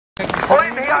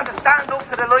I'm here to stand up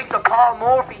to the likes of Paul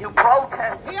Murphy, who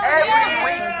protests every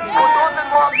week, but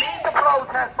doesn't want me to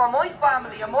protest for my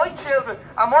family and my children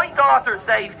and my daughter's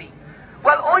safety.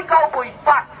 Well, I go by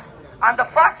facts, and the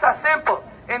facts are simple.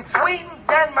 In Sweden,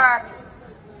 Denmark,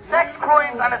 sex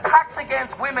crimes and attacks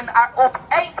against women are up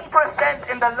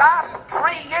 80% in the last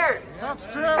 3 years. That's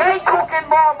true. They took in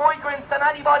more migrants than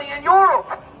anybody in Europe.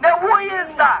 Now, why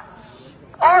is that?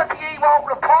 RTE won't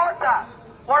report that.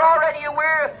 We're already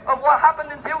aware of what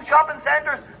happened in 2 shopping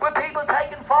centres with people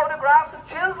taking photographs of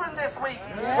children this week.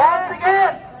 Once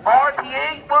again,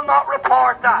 RTE will not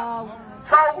report that.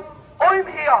 So, I'm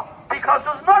here because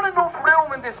there's not enough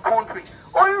room in this country.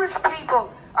 Irish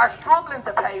people are struggling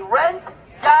to pay rent,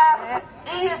 gas,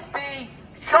 ESB,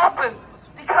 shopping.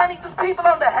 There's people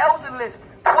on the housing list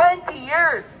 20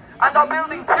 years and they're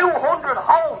building 200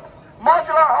 homes,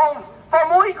 modular homes for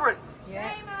migrants.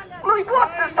 Like,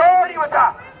 what's the story with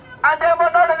that? And then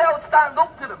we're not allowed to stand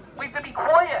up to them. We have to be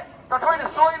quiet. They're trying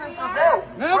to silence us out,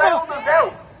 drown us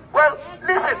out. Well,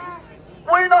 listen,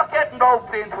 we're not getting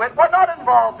roped into it. We're not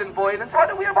involved in violence.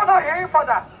 We're not here for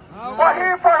that. We're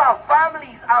here for our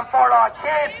families and for our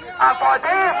kids and for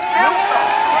their future.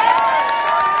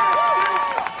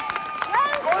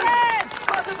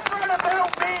 Because it's not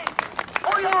about me.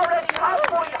 I already have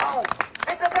my home.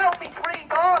 It's about me 3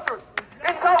 daughters.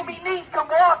 It's so me niece can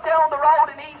walk down the road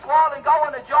in East Wall and go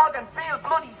on a jog and feel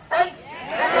bloody safe.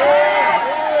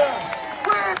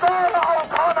 Where's all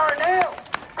Conor now?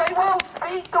 They won't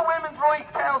speak to Women's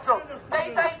Rights Council.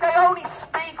 They only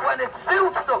speak when it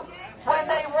suits them, when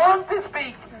they want to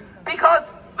speak. Because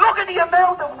look at the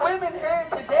amount of women here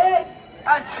today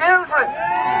and children.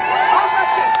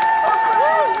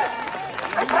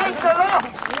 It takes a lot.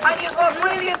 And you've got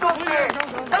brilliant up here.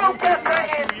 Don't get that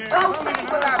in. Those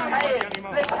people are paid.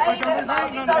 They pay it, and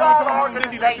these are all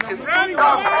organisations. They're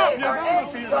paid. They're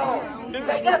NGOs.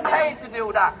 They get paid to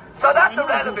do that. So that's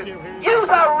irrelevant. Yous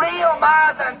are real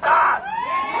mas and das.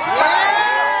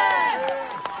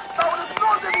 So there's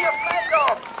nothing to be afraid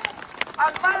of.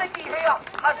 And Maliki here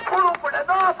has put up with an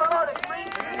awful lot of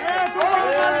grief. He's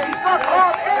got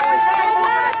caught every day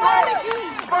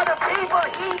for the people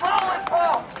he voted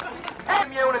for.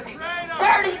 Community.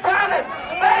 Dirty Talent.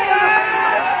 Fail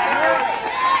the community.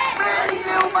 Mary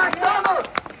Lou MacDonald.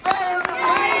 Fail the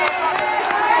community.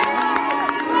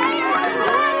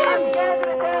 At the end of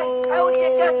the day, how do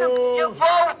you get them? You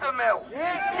vote them out. You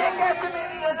get them in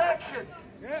the election.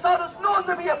 So there's nothing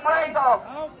to be afraid of.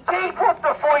 Keep up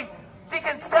the fight. They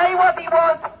can say what they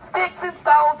want. Sticks and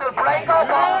stones will break our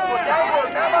bones, but they will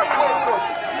never touch us.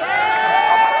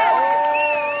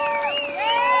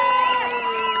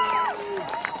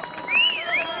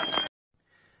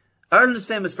 Ireland is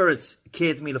famous for its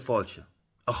Céad Míle Fáilte,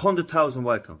 100,000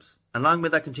 welcomes, and long may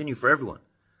that continue for everyone.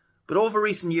 But over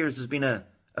recent years there's been a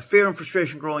fear and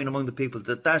frustration growing among the people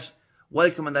that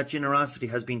welcome and that generosity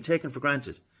has been taken for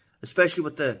granted, especially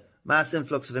with the mass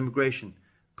influx of immigration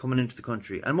coming into the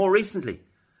country. And more recently,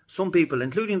 some people,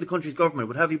 including the country's government,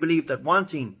 would have you believe that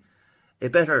wanting a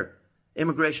better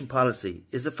immigration policy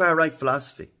is a far-right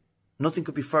philosophy. Nothing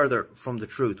could be further from the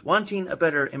truth. Wanting a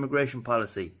better immigration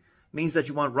policy means that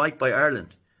you want right by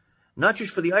Ireland, not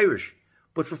just for the Irish,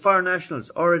 but for foreign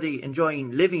nationals already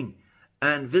enjoying living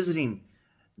and visiting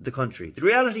the country. The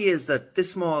reality is that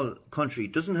this small country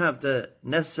doesn't have the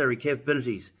necessary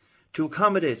capabilities to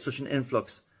accommodate such an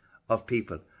influx of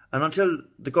people. And until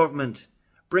the government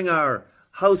bring our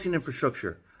housing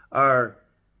infrastructure, our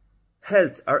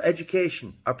health, our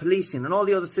education, our policing and all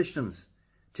the other systems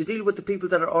to deal with the people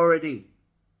that are already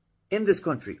in this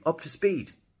country up to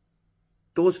speed,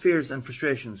 those fears and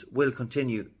frustrations will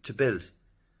continue to build.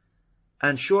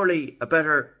 And surely a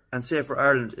better and safer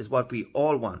Ireland is what we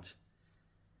all want.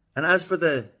 And as for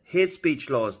the hate speech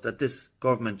laws that this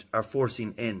government are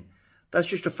forcing in, that's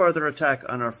just a further attack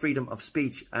on our freedom of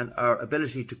speech and our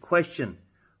ability to question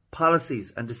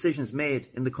policies and decisions made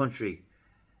in the country,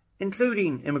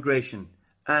 including immigration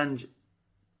and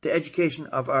the education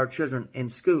of our children in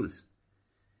schools.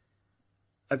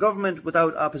 A government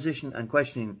without opposition and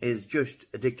questioning is just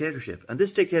a dictatorship, and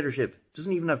this dictatorship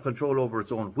doesn't even have control over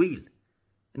its own wheel.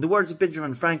 In the words of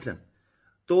Benjamin Franklin,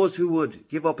 those who would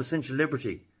give up essential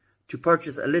liberty to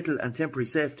purchase a little and temporary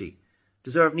safety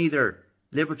deserve neither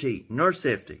liberty nor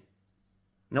safety.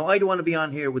 Now, I don't want to be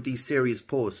on here with these serious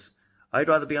posts. I'd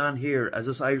rather be on here, as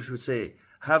us Irish would say,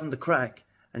 having the crack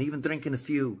and even drinking a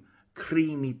few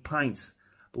creamy pints.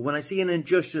 But when I see an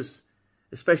injustice,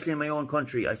 especially in my own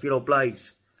country, I feel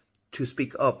obliged to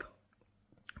speak up.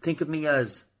 Think of me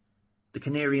as the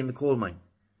canary in the coal mine.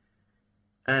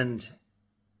 And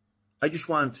I just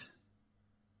want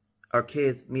our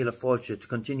Céad Míle Fáilte to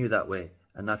continue that way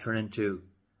and not turn into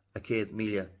a Céad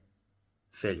Míle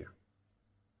failure.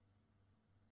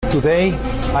 Today,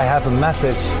 I have a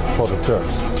message for the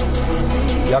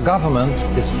Turks. Your government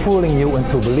is fooling you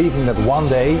into believing that one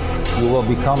day you will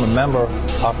become a member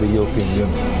of the European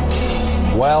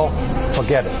Union. Well,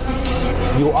 forget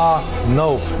it. You are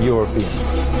no European,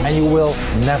 and you will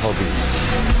never be.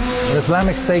 An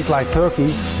Islamic state like Turkey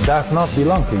does not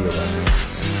belong to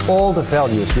Europe. All the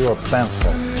values Europe stands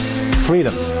for,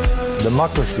 freedom,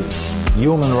 democracy,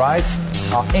 human rights,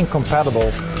 are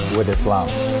incompatible with Islam.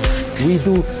 We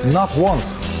do not want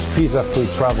visa-free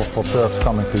travel for Turks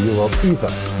coming to Europe either.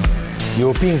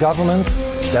 European governments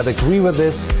that agree with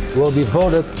this will be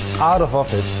voted out of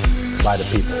office by the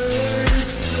people.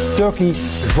 Turkey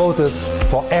voted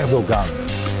for Erdogan,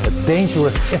 a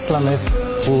dangerous Islamist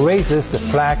who raises the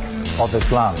flag of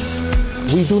Islam.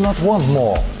 We do not want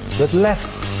more, but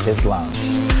less Islam.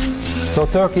 So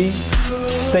Turkey,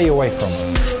 stay away from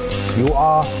us. You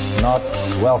are not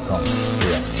welcome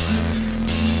here.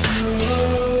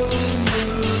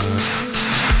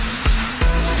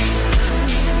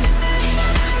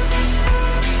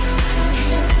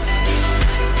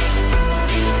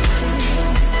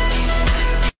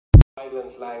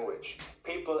 Language.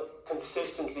 People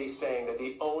consistently saying that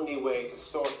the only way to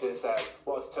sort this out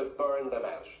was to burn them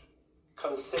out.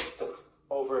 Consistent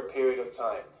over a period of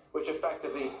time, which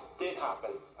effectively did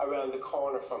happen around the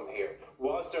corner from here.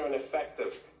 Was there an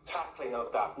effective tackling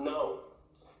of that? No.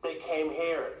 They came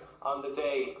here on the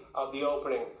day of the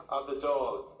opening of the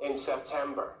Dáil in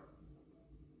September,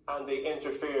 and they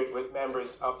interfered with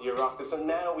members of the Oireachtas, and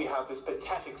now we have this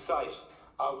pathetic sight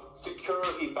of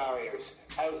security barriers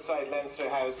outside Leinster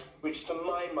House, which to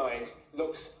my mind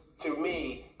looks to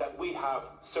me that we have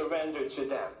surrendered to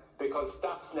them, because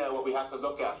that's now what we have to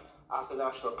look at the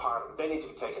National Parliament. They need to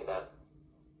be taken down.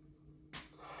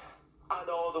 And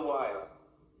all the while,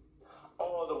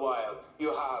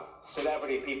 you have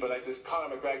celebrity people like this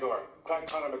Conor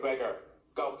McGregor,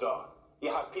 Gobda.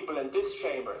 You have people in this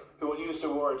chamber who will use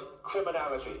the word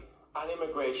criminality and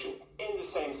immigration in the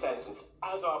same sentence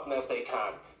as often as they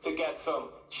can to get some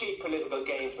cheap political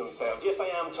gain for themselves. Yes, I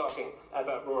am talking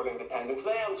about rural independence.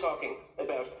 I am talking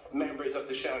about members of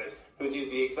the Shannon who do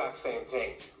the exact same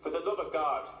thing. For the love of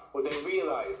God, will they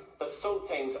realise that some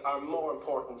things are more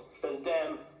important than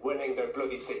them winning their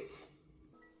bloody seats?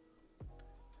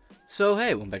 So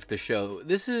hey, welcome back to the show.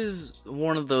 This is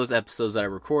one of those episodes that I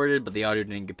recorded, but the audio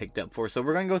didn't get picked up for. So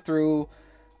we're going to go through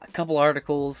a couple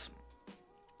articles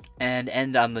and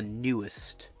end on the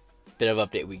newest bit of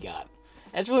update we got.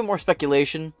 And it's really more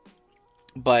speculation,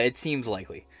 but it seems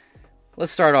likely.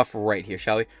 Let's start off right here,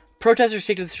 shall we? Protesters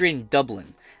take to the street in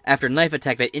Dublin after a knife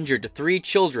attack that injured 3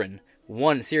 children.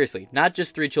 One, seriously, not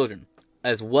just 3 children,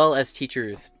 as well as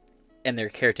teachers and their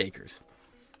caretakers.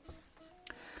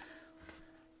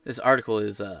 This article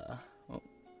is,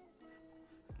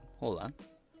 hold on.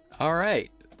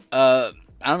 Alright.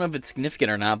 I don't know if it's significant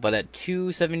or not, but at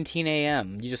 2:17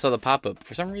 a.m., you just saw the pop-up.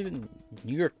 For some reason,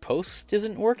 New York Post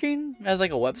isn't working as like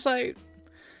a website.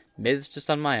 Maybe it's just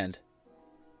on my end.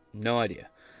 No idea.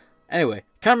 Anyway,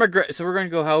 Conor McGregor. So we're going to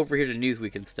go over here to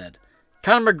Newsweek instead.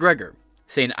 Conor McGregor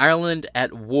saying Ireland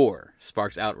at war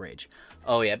sparks outrage.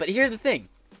 Oh yeah, but here's the thing.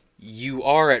 You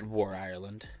are at war,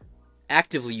 Ireland.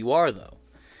 Actively you are, though.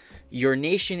 Your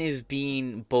nation is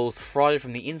being both frauded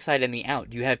from the inside and the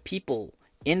out. You have people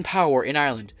in power in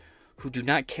Ireland who do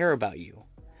not care about you.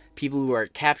 People who are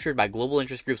captured by global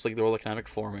interest groups like the World Economic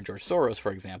Forum and George Soros,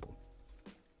 for example.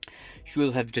 You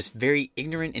will have just very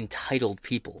ignorant, entitled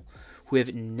people who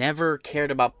have never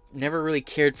really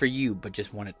cared for you, but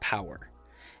just wanted power.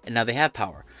 And now they have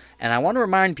power. And I want to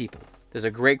remind people, there's a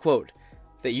great quote,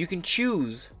 that you can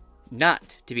choose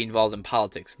not to be involved in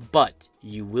politics, but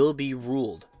you will be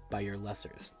ruled by your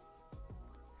lessers.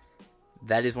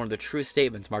 That is one of the truest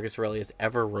statements Marcus Aurelius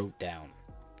ever wrote down.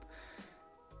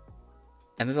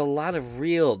 And there's a lot of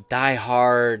real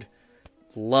die-hard,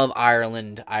 love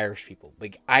Ireland Irish people.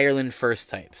 Like Ireland first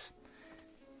types.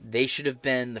 They should have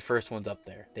been the first ones up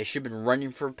there. They should have been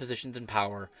running for positions in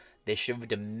power. They should have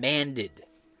demanded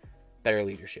better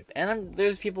leadership. And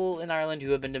there's people in Ireland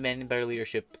who have been demanding better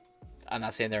leadership. I'm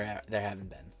not saying there haven't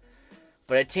been.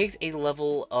 But it takes a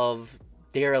level of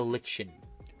dereliction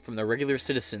from the regular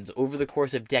citizens over the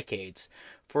course of decades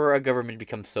for a government to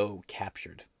become so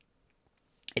captured.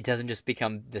 It doesn't just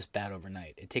become this bad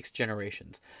overnight. It takes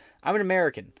generations. I'm an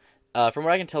American. From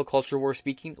what I can tell, culture war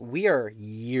speaking, we are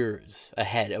years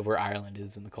ahead of where Ireland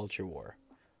is in the culture war.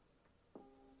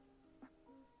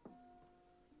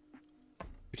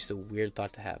 Which is a weird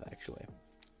thought to have, actually.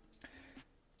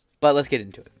 But let's get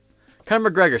into it. Conor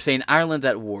McGregor saying Ireland's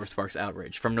at war sparks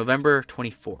outrage from November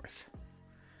 24th.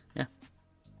 Yeah.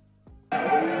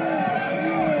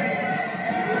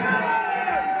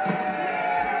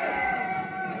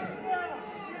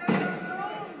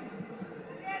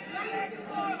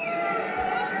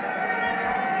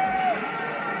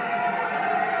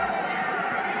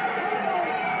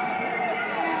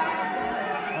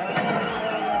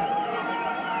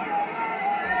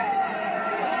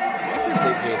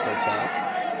 Big gates up top.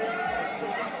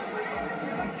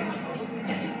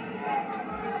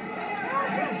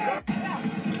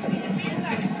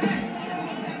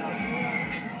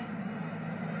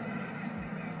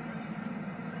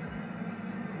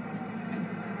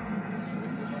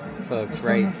 Folks,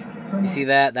 right? You see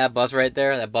that bus right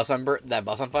there? That bus on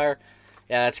fire?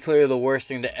 Yeah, that's clearly the worst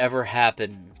thing to ever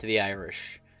happen to the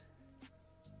Irish.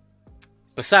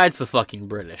 Besides the fucking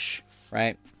British,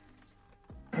 right?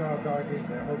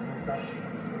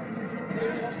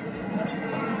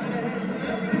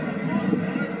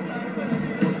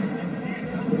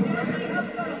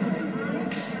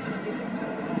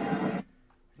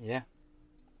 Yeah.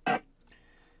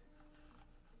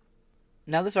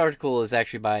 Now this article is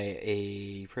actually by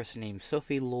a person named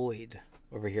Sophie Lloyd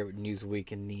over here at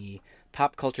Newsweek in the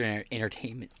Pop Culture and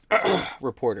Entertainment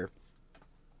Reporter.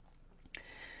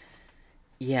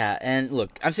 Yeah, and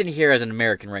look, I'm sitting here as an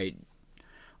American, right?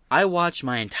 I watched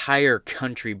my entire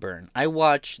country burn. I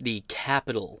watched the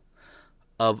capital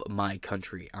of my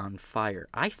country on fire.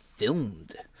 I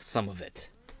filmed some of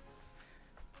it.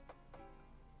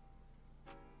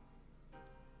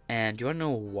 And do you want to know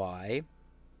why?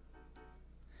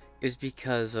 It was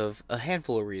because of a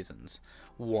handful of reasons.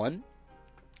 One,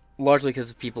 largely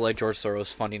because of people like George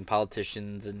Soros funding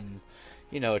politicians and,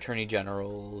 attorney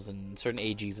generals and certain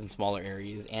AGs in smaller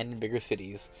areas and in bigger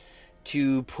cities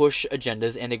to push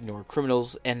agendas and ignore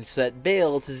criminals and set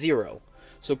bail to zero,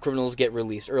 so criminals get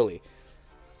released early.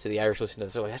 So the Irish listen to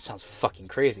this, they're like, that sounds fucking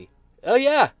crazy. Oh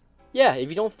yeah, if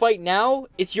you don't fight now,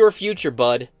 it's your future,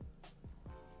 bud.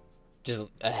 Just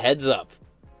a heads up.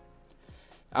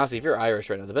 Honestly, if you're Irish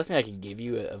right now, the best thing I can give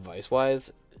you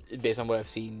advice-wise, based on what I've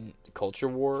seen culture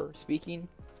war speaking,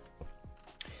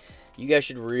 you guys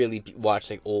should really watch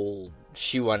like old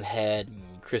Shoe on Head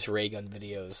and Chris Ray Gun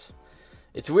videos.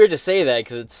 It's weird to say that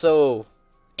because it's so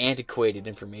antiquated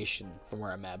information from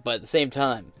where I'm at. But at the same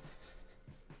time,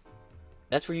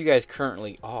 that's where you guys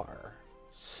currently are.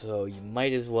 So you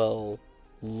might as well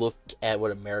look at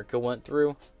what America went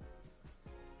through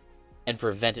and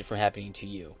prevent it from happening to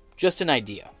you. Just an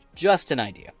idea.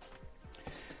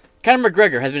 Conor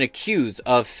McGregor has been accused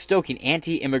of stoking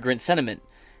anti-immigrant sentiment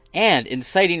and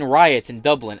inciting riots in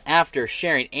Dublin after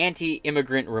sharing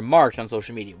anti-immigrant remarks on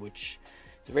social media, which...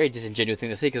 it's a very disingenuous thing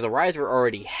to say because the riots were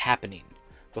already happening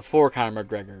before Conor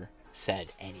McGregor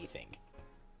said anything.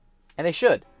 And they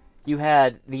should. You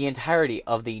had the entirety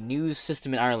of the news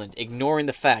system in Ireland ignoring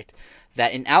the fact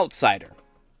that an outsider,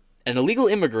 an illegal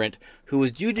immigrant who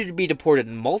was due to be deported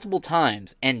multiple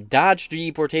times and dodged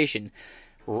deportation,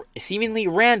 seemingly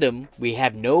random, we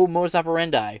have no modus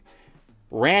operandi,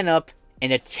 ran up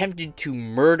and attempted to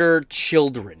murder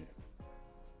children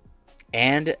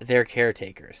and their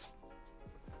caretakers.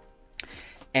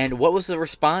 And what was the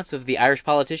response of the Irish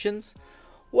politicians?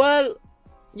 Well,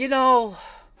 they're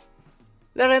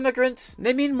immigrants.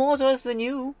 They mean more to us than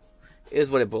you, is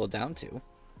what it boiled down to.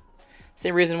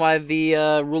 Same reason why the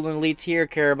ruling elites here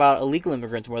care about illegal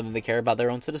immigrants more than they care about their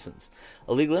own citizens.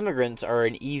 Illegal immigrants are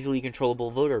an easily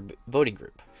controllable voting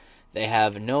group. They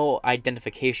have no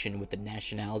identification with the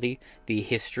nationality, the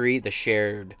history, the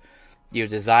shared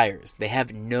desires. They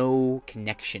have no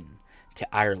connection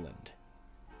to Ireland.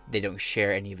 They don't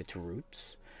share any of its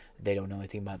roots. They don't know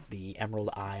anything about the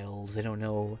Emerald Isles. They don't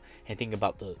know anything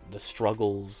about the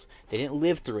struggles. They didn't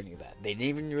live through any of that. They didn't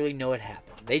even really know it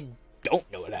happened. They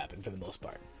don't know what happened for the most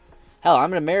part. Hell,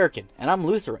 I'm an American, and I'm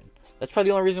Lutheran. That's probably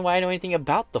the only reason why I know anything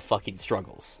about the fucking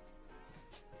struggles.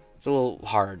 It's a little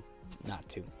hard not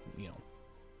to,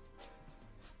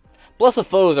 Bless the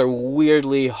foes are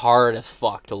weirdly hard as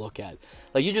fuck to look at.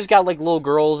 Like, you just got, like, little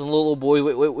girls and little boys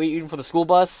waiting for the school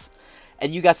bus,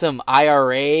 and you got some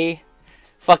IRA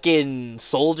fucking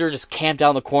soldier just camped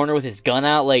down the corner with his gun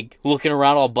out, like, looking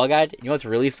around all bug-eyed. You know what's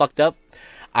really fucked up?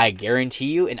 I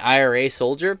guarantee you an IRA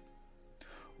soldier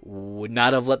would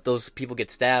not have let those people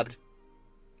get stabbed.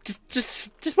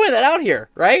 Just pointing that out here,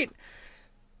 right?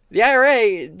 The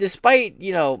IRA, despite,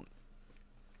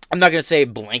 I'm not going to say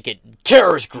blanket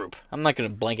terrorist group. I'm not going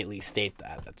to blanketly state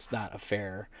that. That's not a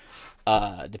fair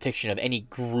depiction of any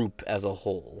group as a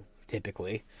whole,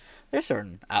 typically. There's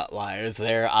certain outliers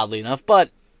there, oddly enough,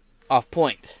 but off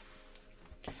point.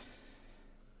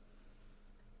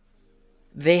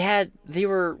 they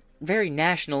were very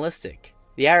nationalistic.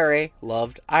 The IRA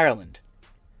loved Ireland.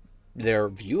 Their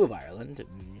view of Ireland,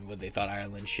 what they thought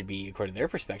Ireland should be according to their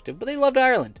perspective, but they loved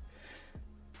Ireland.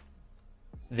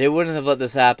 They wouldn't have let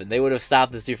this happen. They would have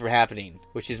stopped this dude from happening,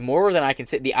 which is more than I can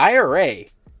say. The IRA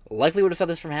likely would have stopped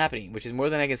this from happening, which is more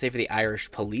than I can say for the Irish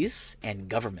police and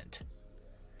government.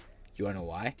 You want to know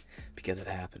why? Because it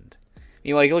happened.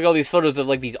 Meanwhile, you look at all these photos of,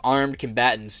 like, these armed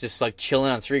combatants just, like,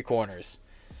 chilling on street corners.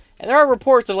 And there are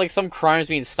reports of, like, some crimes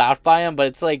being stopped by them, but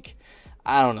it's, like,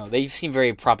 I don't know. They seem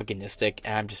very propagandistic,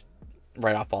 and I'm just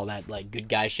right off all that, like, good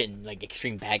guy shit and, like,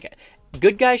 extreme bad guy.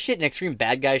 Good guy shit and extreme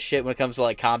bad guy shit when it comes to,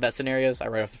 like, combat scenarios. I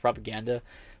write off the propaganda.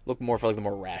 Look more for, like, the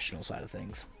more rational side of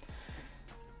things.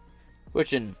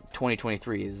 Which in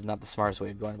 2023 is not the smartest way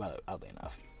of going about it, oddly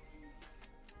enough.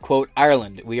 Quote,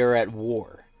 Ireland, we are at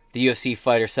war. The UFC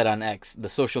fighter said on X, the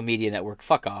social media network,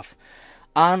 fuck off,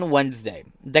 on Wednesday.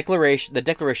 The declaration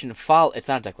it's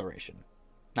not a declaration.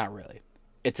 Not really.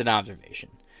 It's an observation.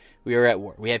 We are at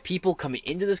war. We have people coming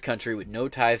into this country with no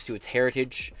ties to its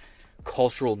heritage,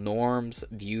 cultural norms,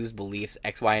 views, beliefs,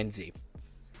 X, Y, and Z.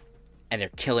 And they're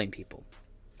killing people.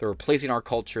 They're replacing our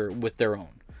culture with their own.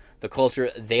 The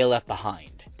culture they left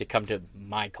behind to come to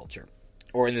my culture.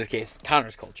 Or in this case,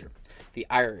 Conor's culture. The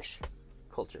Irish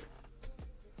culture.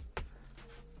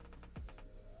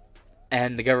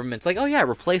 And the government's like, oh yeah,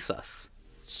 replace us.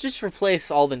 Let's just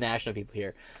replace all the national people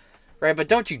here. Right, but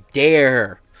don't you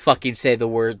dare fucking say the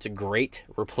words great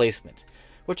replacement.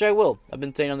 Which I will. I've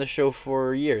been saying on the show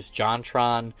for years.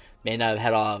 JonTron may not have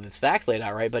had all of his facts laid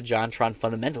out right, but JonTron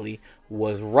fundamentally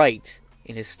was right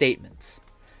in his statements.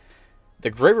 The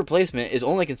great replacement is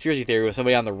only a conspiracy theory when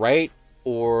somebody on the right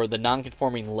or the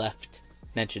non-conforming left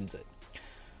mentions it.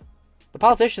 The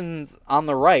politicians on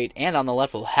the right and on the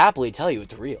left will happily tell you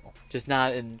it's real, just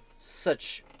not in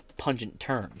such pungent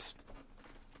terms.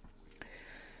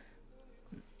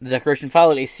 The declaration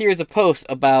followed a series of posts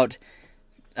about,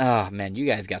 oh man, you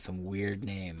guys got some weird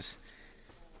names.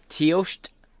 Teost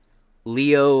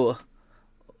Leo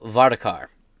Vardakar.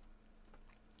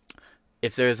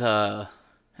 If there's an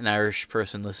Irish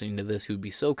person listening to this who'd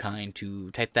be so kind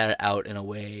to type that out in a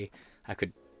way I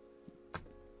could,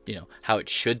 how it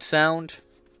should sound,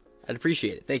 I'd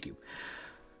appreciate it. Thank you.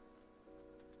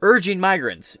 Urging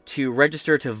migrants to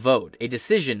register to vote, a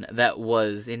decision that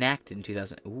was enacted in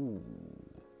 2000. Ooh.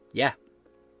 Yeah.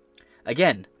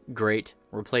 Again, great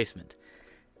replacement.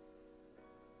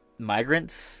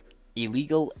 Migrants,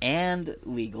 illegal and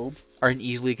legal, are an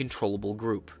easily controllable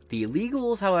group. The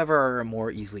illegals, however, are a more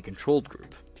easily controlled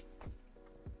group.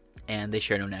 And they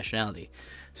share no nationality.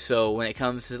 So when it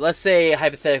comes to, let's say,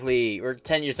 hypothetically, we're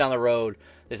 10 years down the road,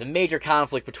 there's a major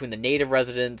conflict between the native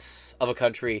residents of a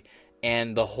country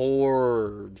and the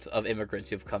hordes of immigrants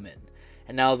who've come in.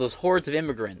 And now those hordes of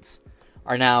immigrants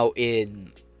are now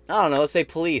in, I don't know, let's say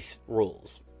police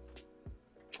rules.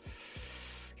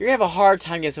 You're going to have a hard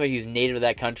time getting somebody who's native to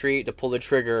that country to pull the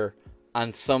trigger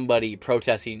on somebody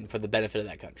protesting for the benefit of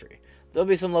that country. There'll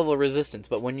be some level of resistance,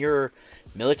 but when your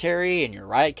military and your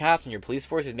riot cops and your police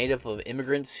force is made up of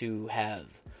immigrants who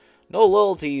have no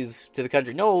loyalties to the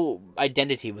country, no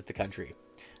identity with the country,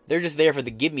 they're just there for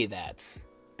the give-me-thats,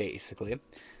 basically.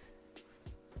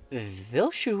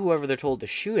 They'll shoot whoever they're told to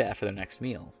shoot at for their next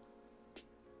meal.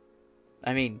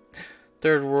 I mean,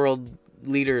 third world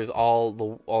leaders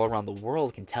all around the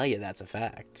world can tell you that's a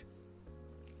fact.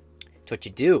 It's what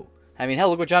you do. I mean, hell,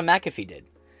 look what John McAfee did.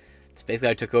 It's basically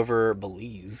how I took over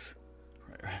Belize.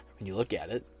 When you look at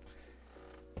it,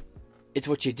 it's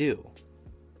what you do.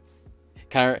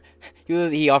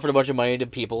 He offered a bunch of money to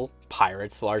people,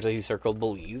 pirates largely, who circled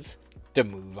Belize, to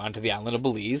move onto the island of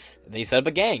Belize, and then he set up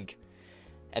a gang.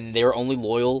 And they were only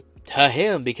loyal to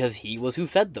him because he was who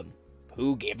fed them,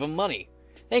 who gave them money.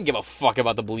 They didn't give a fuck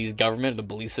about the Belize government or the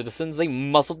Belize citizens. They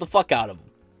muscled the fuck out of them.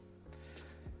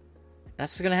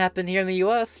 That's what's going to happen here in the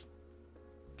U.S.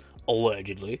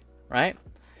 Allegedly, right?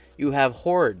 You have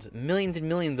hordes, millions and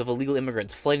millions of illegal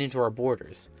immigrants flooding into our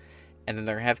borders. And then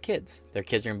they're going to have kids. Their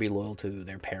kids are going to be loyal to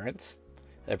their parents.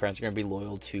 Their parents are going to be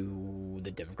loyal to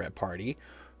the Democrat Party,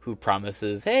 who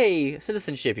promises, hey,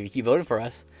 citizenship, if you keep voting for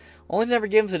us. Only to never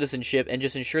give them citizenship and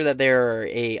just ensure that they're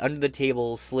a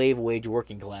under-the-table slave wage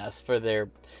working class for their,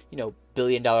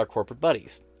 billion-dollar corporate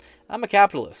buddies. I'm a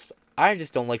capitalist. I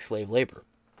just don't like slave labor.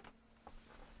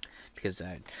 Because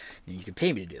you can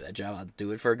pay me to do that job. I'll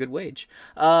do it for a good wage.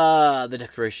 The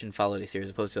declaration followed a series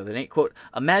of posts the other night. Quote,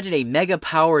 imagine a mega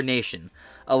power nation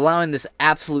allowing this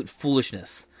absolute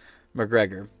foolishness.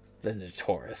 Mcgregor, the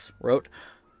notorious, wrote,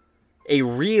 a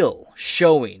real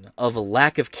showing of a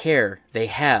lack of care they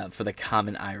have for the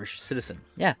common Irish citizen.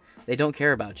 Yeah, they don't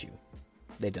care about you.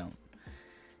 They don't.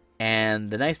 And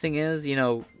the nice thing is,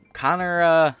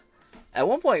 Conor, at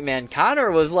one point, man, Conor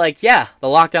was like, yeah, the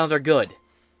lockdowns are good.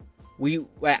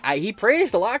 He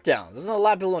praised the lockdowns. This is what a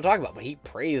lot of people don't talk about, but he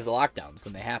praised the lockdowns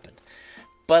when they happened.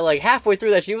 But, like, halfway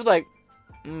through that, she was like,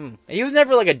 And he was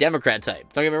never, like, a Democrat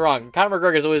type. Don't get me wrong. Conor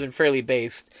McGregor's always been fairly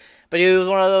based. But he was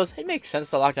one of those, it makes sense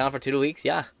to lock down for 2 weeks,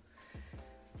 yeah.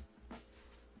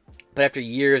 But after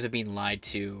years of being lied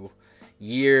to,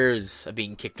 years of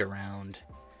being kicked around,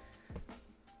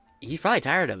 he's probably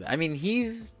tired of it. I mean,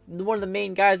 he's one of the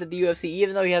main guys at the UFC,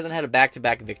 even though he hasn't had a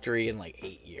back-to-back victory in, like,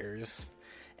 8 years.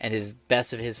 And his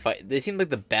best of his fight, they seem like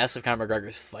the best of Conor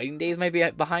McGregor's fighting days might be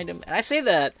behind him. And I say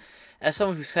that as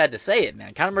someone who's had to say it,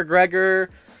 man. Conor McGregor,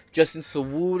 Justin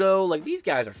Cejudo, like, these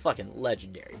guys are fucking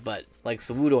legendary. But, like,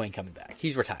 Cejudo ain't coming back.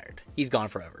 He's retired. He's gone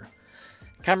forever.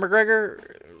 Conor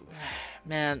McGregor,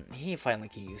 man, he ain't fighting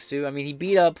like he used to. I mean, he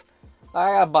beat up,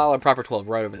 I got a bottle of Proper 12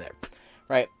 right over there.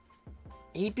 Right?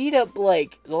 He beat up,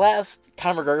 like, the last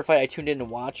Conor McGregor fight I tuned in to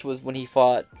watch was when he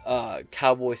fought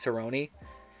Cowboy Cerrone.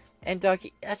 And, Doug,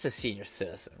 that's a senior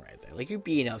citizen right there. Like, you're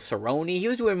beating up Cerrone. He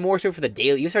was doing more so for the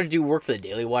Daily. He started to do work for the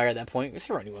Daily Wire at that point.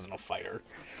 Cerrone wasn't a fighter.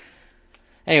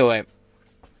 Anyway,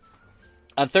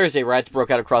 on Thursday, riots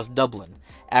broke out across Dublin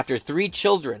after 3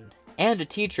 children and a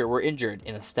teacher were injured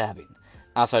in a stabbing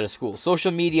outside a school.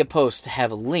 Social media posts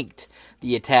have linked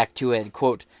the attack to a,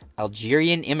 quote,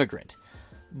 Algerian immigrant.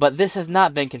 But this has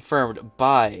not been confirmed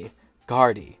by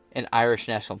Gardaí and Irish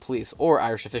National Police or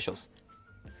Irish officials.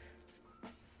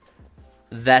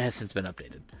 That has since been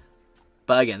updated.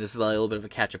 But again, this is a little bit of a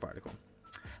catch-up article.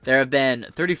 There have been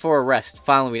 34 arrests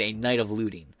following a night of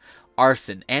looting,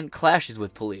 arson, and clashes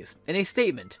with police. In a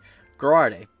statement,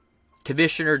 Gardaí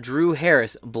Commissioner Drew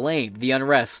Harris blamed the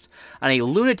unrest on a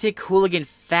lunatic hooligan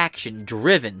faction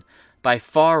driven by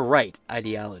far-right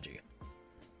ideology.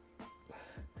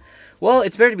 Well,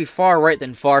 it's better to be far-right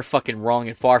than far fucking wrong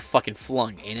and far fucking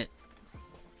flung, ain't it?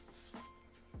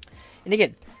 And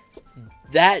again,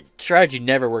 that strategy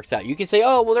never works out. You can say,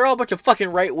 oh, well, they're all a bunch of fucking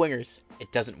right-wingers.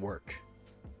 It doesn't work.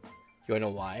 You wanna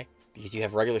know why? Because you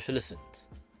have regular citizens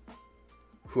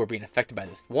who are being affected by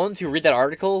this. Ones who read that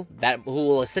article, who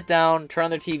will sit down, turn on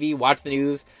their TV, watch the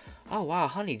news. Oh, wow,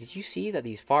 honey, did you see that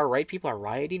these far-right people are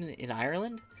rioting in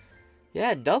Ireland?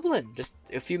 Yeah, Dublin, just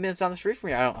a few minutes down the street from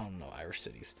here. I don't know Irish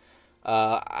cities.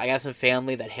 I got some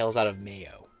family that hails out of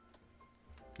Mayo.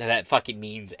 Now, that fucking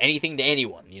means anything to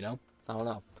anyone, I don't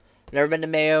know. Never been to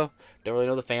Mayo. Don't really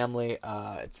know the family.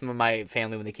 It's some of my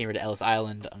family when they came here to Ellis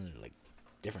Island on like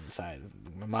different side,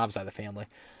 my mom's side of the family.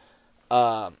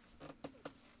 Mom's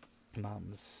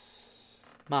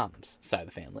side of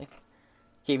the family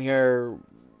came here.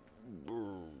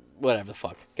 Whatever the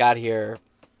fuck. Got here.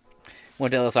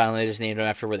 Went to Ellis Island. They just named them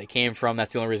after where they came from.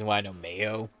 That's the only reason why I know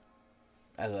Mayo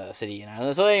as a city in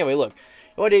Ireland. So anyway, look.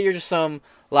 One day you're just some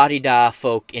la-di-da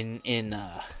folk in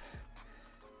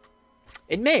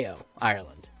Mayo,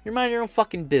 Ireland. You're minding your own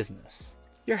fucking business.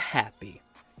 You're happy.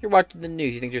 You're watching the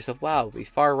news. You think to yourself, wow, these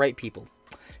far-right people.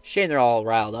 Shame they're all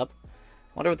riled up.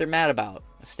 Wonder what they're mad about.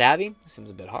 A stabbing?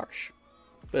 Seems a bit harsh.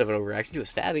 Bit of an overreaction to a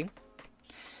stabbing.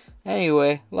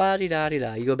 Anyway,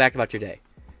 la-di-da-di-da. You go back about your day.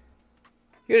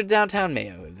 You go to downtown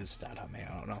Mayo. If this is downtown Mayo,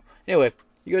 I don't know. Anyway,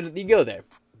 you go there.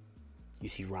 You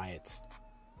see riots.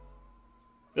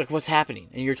 Like, what's happening?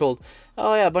 And you're told,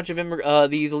 oh yeah, a bunch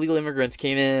of these illegal immigrants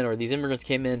came in, or these immigrants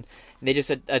came in, and they just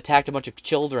attacked a bunch of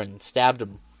children, stabbed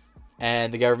them,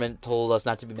 and the government told us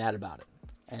not to be mad about it,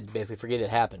 and to basically forget it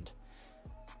happened.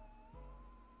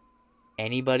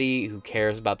 Anybody who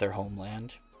cares about their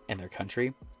homeland, and their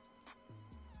country,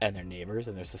 and their neighbors,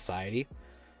 and their society,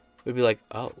 would be like,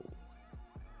 oh,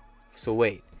 so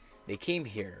wait, they came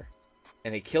here,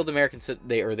 and they killed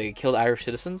they killed Irish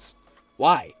citizens?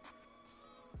 Why?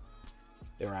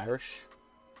 They were Irish,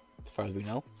 as far as we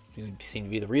know. It seemed to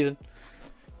be the reason.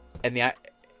 And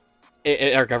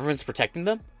our government's protecting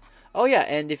them? Oh yeah,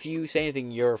 and if you say anything,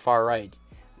 you're far right.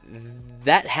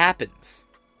 That happens.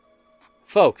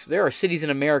 Folks, there are cities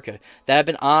in America that have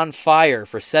been on fire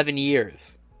for 7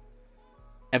 years.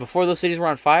 And before those cities were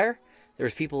on fire, there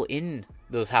was people in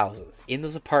those houses, in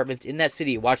those apartments, in that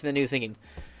city, watching the news thinking,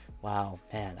 wow,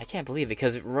 man, I can't believe it.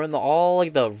 Because when the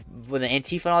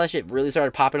Antifa and all that shit really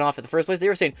started popping off at the first place, they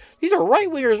were saying, these are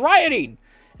right-wingers rioting.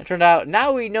 And it turned out,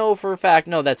 now we know for a fact,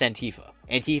 no, that's Antifa.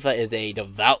 Antifa is a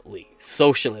devoutly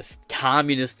socialist,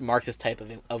 communist, Marxist type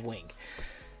of wing.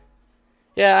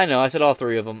 Yeah, I know, I said all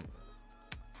 3 of them.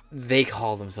 They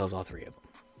call themselves all 3 of them.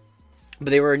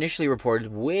 But they were initially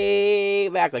reported way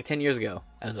back, like 10 years ago,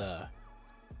 as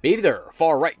maybe they're a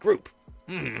far-right group.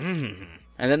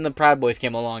 And then the Proud Boys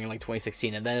came along in like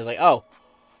 2016, and then it's like, oh,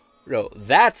 no,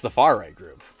 that's the far-right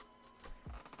group.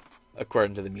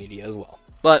 according to the media as well.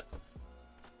 But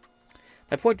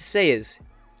my point to say is,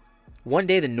 one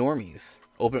day the normies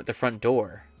open up the front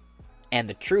door, and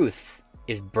the truth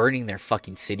is burning their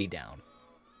fucking city down.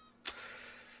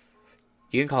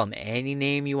 You can call them any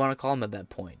name you want to call them at that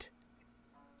point.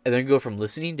 And then go from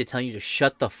listening to telling you to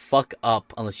shut the fuck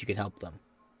up unless you can help them.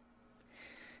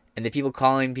 And the people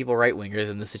calling people right-wingers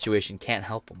in this situation can't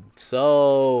help them.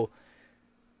 So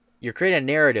you're creating a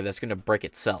narrative that's going to break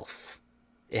itself.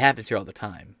 It happens here all the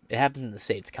time. It happens in the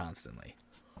States constantly.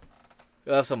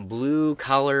 You'll have some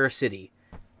blue-collar city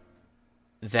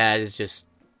that has just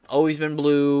always been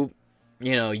blue,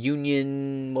 you know,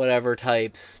 union, whatever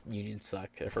types. Unions suck.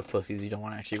 They're for pussies. You don't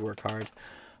want to actually work hard.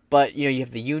 But, you know, you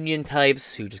have the union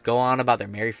types who just go on about their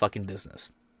merry fucking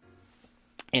business.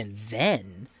 And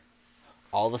then,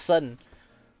 all of a sudden,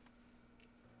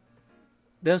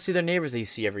 they don't see their neighbors that you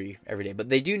see every day. But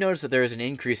they do notice that there is an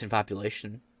increase in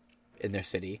population in their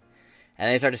city.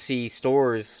 And they start to see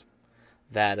stores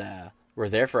that were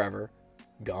there forever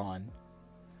gone.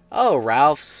 Oh,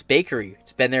 Ralph's Bakery.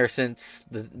 It's been there since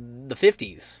the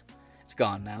 50s. It's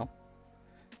gone now.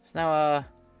 It's now a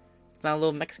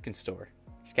little Mexican store.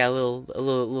 It's got a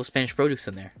little Spanish produce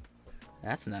in there.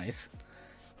 That's nice.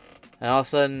 And all of a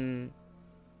sudden,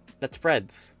 that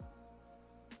spreads.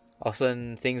 All of a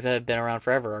sudden, things that have been around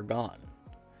forever are gone.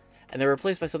 And they're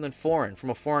replaced by something foreign, from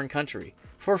a foreign country,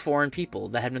 for foreign people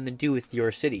that have nothing to do with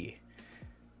your city.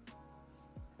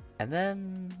 And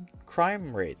then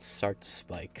crime rates start to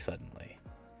spike suddenly.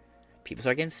 People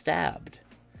start getting stabbed.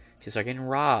 People start getting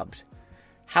robbed.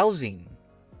 Housing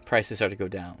prices start to go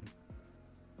down.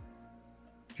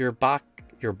 Your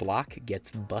block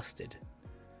gets busted.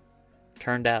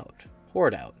 Turned out.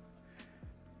 Hoard out.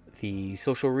 The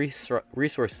social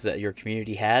resources that your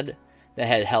community had, that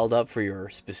had held up for your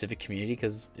specific community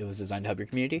because it was designed to help your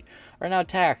community, are now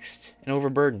taxed and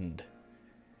overburdened.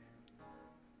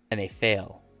 And they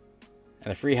fail.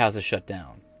 And the free houses shut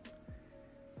down.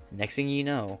 Next thing you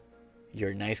know,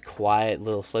 your nice, quiet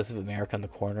little slice of America in the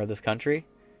corner of this country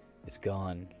is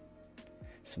gone.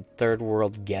 Some third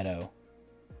world ghetto.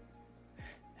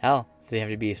 Hell, it doesn't have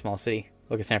to be a small city.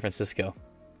 Look at San Francisco.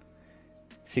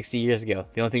 60 years ago.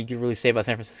 The only thing you can really say about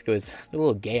San Francisco is they're a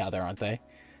little gay out there, aren't they?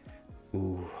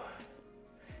 Ooh.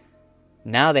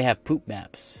 Now they have poop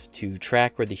maps to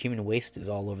track where the human waste is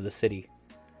all over the city.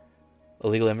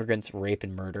 Illegal immigrants rape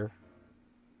and murder.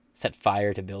 Set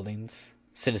fire to buildings.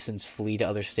 Citizens flee to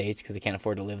other states because they can't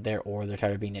afford to live there, or they're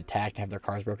tired of being attacked and have their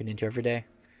cars broken into every day.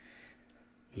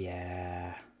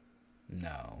 Yeah.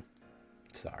 No.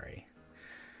 Sorry.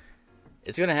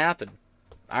 It's going to happen.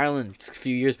 Ireland's a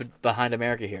few years behind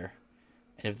America here.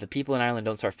 And if the people in Ireland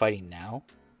don't start fighting now,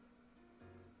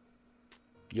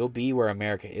 you'll be where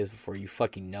America is before you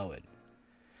fucking know it.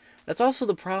 That's also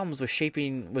the problems with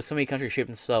so many countries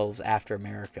shaping themselves after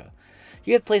America.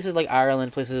 You have places like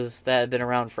Ireland, places that have been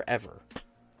around forever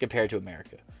compared to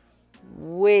America.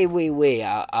 Way, way, way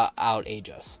out-age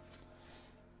us.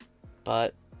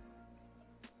 But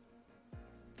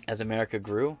as America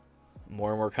grew,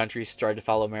 more and more countries started to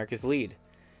follow America's lead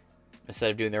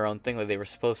instead of doing their own thing like they were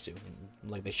supposed to,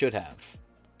 like they should have.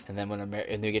 And then when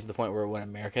we get to the point where when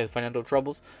America has financial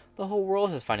troubles, the whole world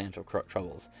has financial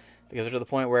troubles. Because they're to the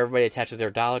point where everybody attaches their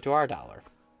dollar to our dollar.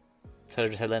 Instead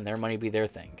of just letting their money be their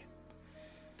thing.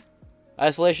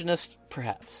 Isolationist?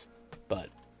 Perhaps. But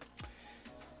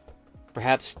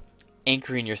perhaps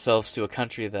anchoring yourselves to a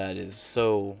country that is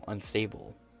so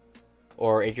unstable,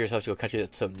 or anchor yourself to a country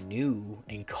that's so new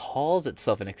and calls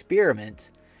itself an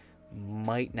experiment,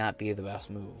 might not be the best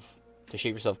move to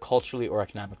shape yourself culturally or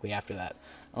economically after that,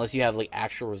 unless you have like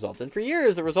actual results. And for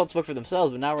years the results spoke for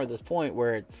themselves, but now we're at this point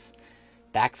where it's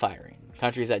backfiring.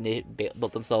 Countries that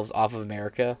built themselves off of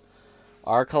America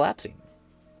are collapsing.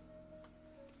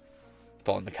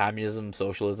 Falling to communism,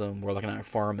 socialism, World Economic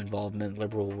Forum involvement,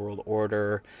 liberal world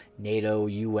order, NATO,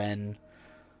 UN,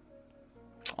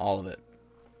 all of it.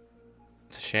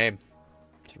 It's a shame.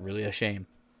 It's really a shame.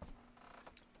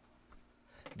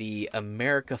 The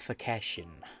Americification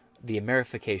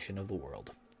of the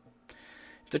world.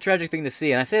 It's a tragic thing to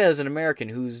see, and I say that as an American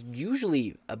who's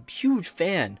usually a huge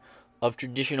fan of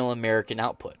traditional American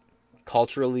output,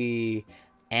 culturally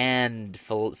and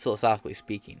philosophically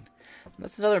speaking.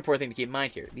 That's another important thing to keep in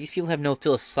mind here. These people have no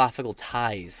philosophical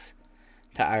ties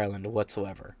to Ireland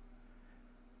whatsoever.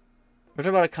 We're talking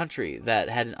about a country that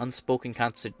had an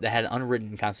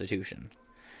unwritten constitution.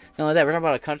 Not only that, we're talking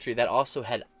about a country that also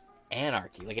had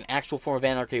anarchy, like an actual form of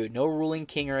anarchy with no ruling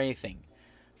king or anything,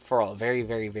 for a very,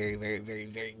 very, very, very, very,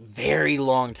 very, very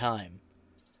long time,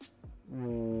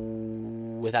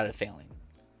 without it failing.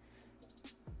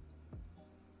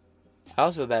 I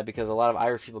also feel bad because a lot of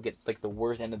Irish people get, like, the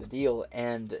worst end of the deal,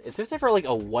 and if there's ever, like,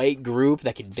 a white group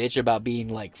that can bitch about being,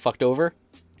 like, fucked over,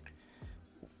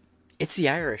 it's the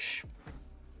Irish.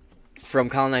 From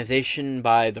colonization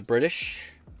by the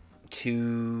British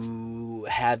to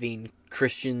having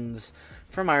Christians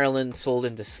from Ireland sold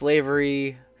into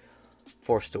slavery,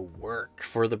 forced to work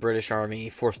for the British Army,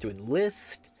 forced to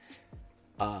enlist,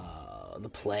 the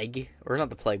plague, or not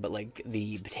the plague, but like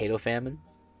the potato famine,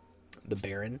 the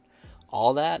Baron,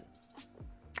 all that,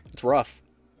 it's rough.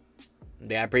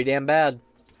 They got pretty damn bad.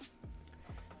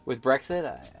 With Brexit,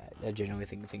 I genuinely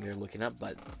think they're looking up,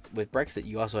 but with Brexit,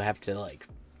 you also have to, like,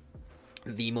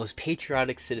 the most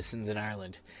patriotic citizens in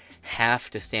Ireland have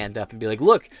to stand up and be like,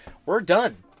 look, we're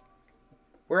done.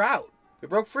 We're out. We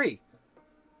broke free.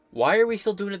 Why are we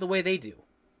still doing it the way they do?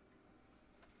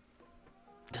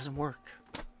 It doesn't work.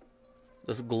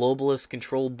 This globalist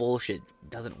control bullshit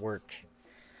doesn't work.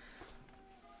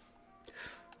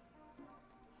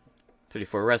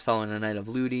 34 arrests following a night of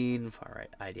looting,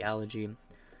 far-right ideology.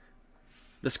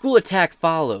 The school attack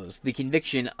follows the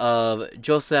conviction of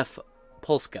Josef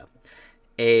Polska,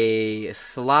 a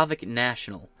Slavic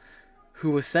national,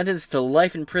 who was sentenced to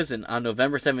life in prison on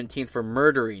November 17th for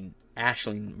murdering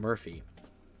Aisling Murphy.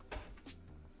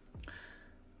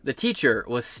 The teacher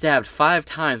was stabbed 5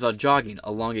 times while jogging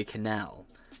along a canal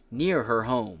near her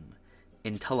home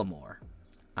in Tullamore,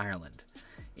 Ireland,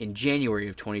 in January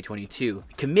of 2022.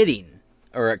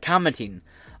 Commenting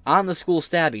on the school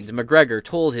stabbings, McGregor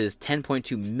told his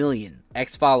 10.2 million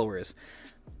ex-followers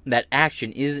that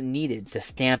action is needed to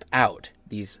stamp out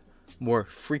these more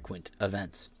frequent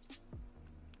events.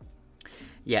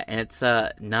 Yeah, and it's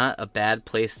not a bad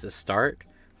place to start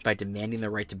by demanding the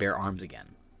right to bear arms again.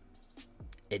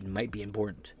 It might be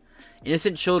important.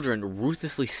 Innocent children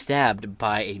ruthlessly stabbed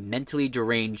by a mentally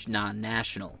deranged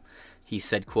non-national. He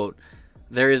said, quote,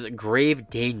 "There is grave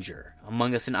danger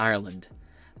among us in Ireland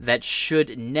that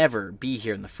should never be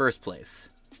here in the first place."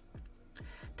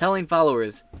 Telling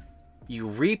followers, "You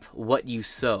reap what you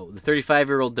sow," the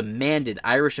 35-year-old demanded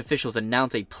Irish officials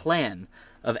announce a plan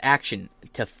of action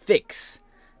to fix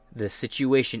the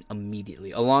situation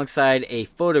immediately. Alongside a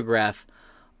photograph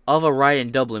of a riot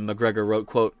in Dublin, McGregor wrote,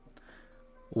 quote,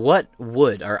 "What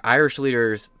would our Irish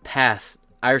leaders past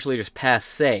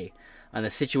say on the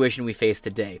situation we face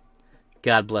today?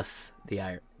 God bless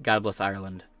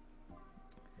Ireland."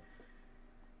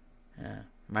 Yeah,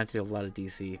 reminds me of a lot of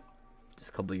DC just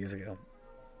a couple of years ago.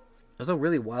 It was a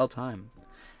really wild time.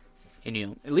 And, you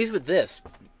know, at least with this,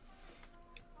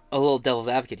 a little devil's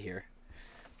advocate here.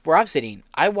 Where I'm sitting,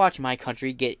 I watch my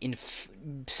country get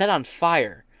set on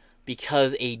fire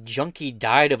because a junkie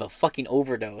died of a fucking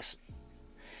overdose.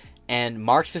 And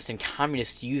Marxists and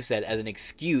communists use that as an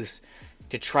excuse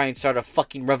to try and start a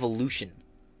fucking revolution.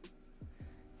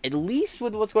 At least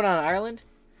with what's going on in Ireland,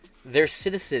 they're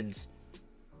citizens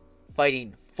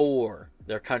fighting for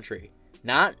their country.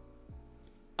 Not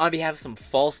on behalf of some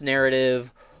false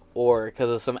narrative or because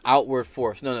of some outward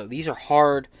force. No, these are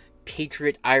hard,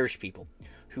 patriot Irish people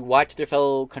who watch their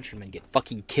fellow countrymen get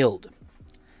fucking killed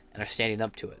and are standing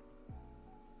up to it.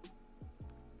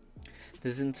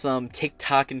 This isn't some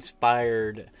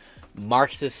TikTok-inspired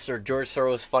Marxist or George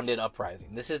Soros-funded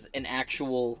uprising. This is an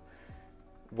actual,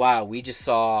 wow, we just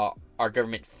saw our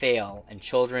government fail and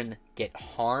children get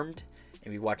harmed,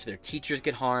 and we watch their teachers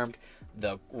get harmed.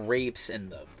 The rapes and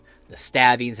the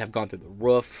stabbings have gone through the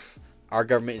roof. Our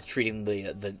government is treating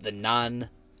the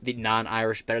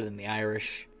non-Irish better than the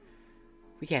Irish.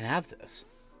 We can't have this.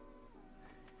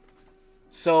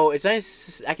 So it's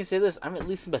nice, I can say this, I'm at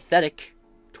least sympathetic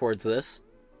towards this.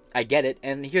 I get it.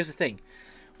 And here's the thing.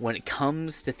 When it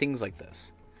comes to things like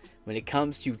this, when it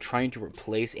comes to trying to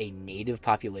replace a native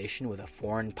population with a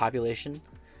foreign population,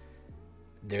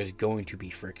 there's going to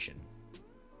be friction.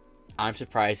 I'm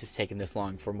surprised it's taken this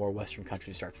long for more Western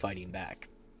countries to start fighting back.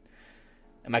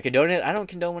 Am I condoning it? I don't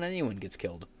condone when anyone gets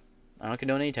killed. I don't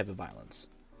condone any type of violence.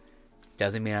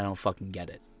 Doesn't mean I don't fucking get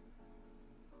it.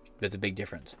 There's a big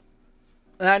difference.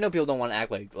 And I know people don't want to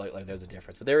act like there's a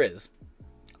difference, but there is.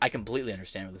 I completely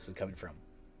understand where this is coming from.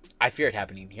 I fear it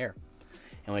happening here.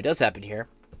 And when it does happen here,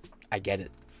 I get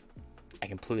it. I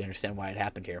completely understand why it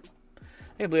happened here.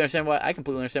 I completely understand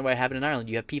why it happened in Ireland.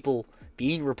 You have people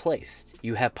being replaced.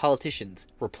 You have politicians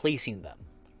replacing them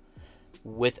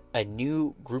with a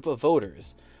new group of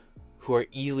voters who are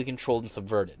easily controlled and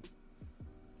subverted.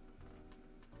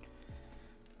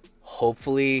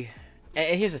 Hopefully,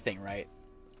 and here's the thing, right?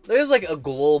 There's like a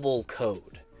global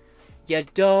code. You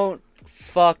don't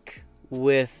fuck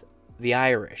with the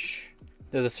Irish.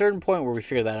 There's a certain point where we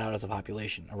figure that out as a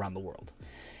population around the world.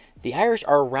 The Irish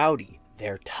are rowdy.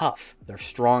 they're tough. They're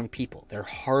strong people. They're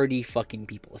hardy fucking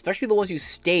people. Especially the ones who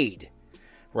stayed,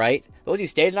 right? Those who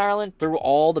stayed in Ireland through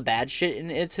all the bad shit in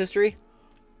its history,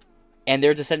 and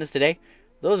their descendants today,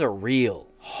 those are real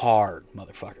hard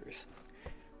motherfuckers.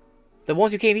 The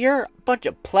ones who came here, a bunch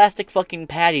of plastic fucking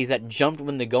patties that jumped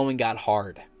when the going got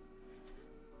hard.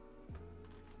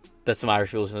 But some Irish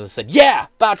people said, yeah,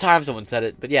 about time someone said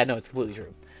it. But yeah, no, it's completely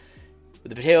true. With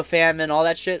the potato famine, all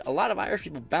that shit, a lot of Irish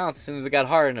people bounced as soon as it got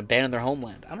hard and abandoned their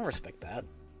homeland. I don't respect that.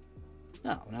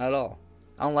 No, not at all.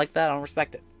 I don't like that. I don't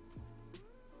respect it.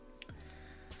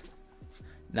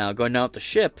 Now, going down with the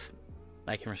ship,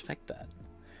 I can respect that.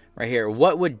 Right here.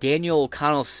 What would Daniel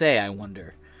O'Connell say, I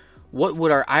wonder? What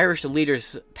would our Irish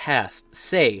leaders past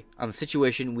say on the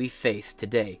situation we face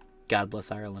today? God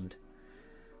bless Ireland.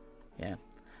 Yeah.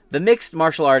 The mixed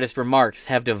martial artist remarks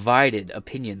have divided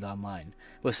opinions online,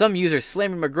 with some users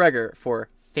slamming McGregor for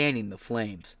fanning the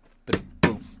flames. But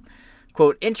boom.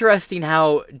 Quote, interesting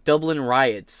how Dublin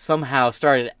riots somehow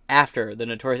started after the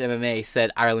notorious MMA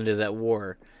said Ireland is at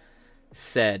war,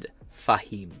 said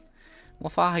Fahim.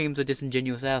 Well, Fahim's a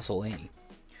disingenuous asshole, ain't he?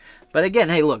 But again,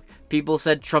 hey, look, people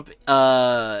said Trump,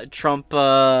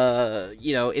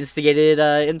 instigated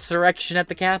insurrection at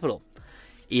the Capitol,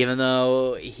 even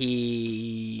though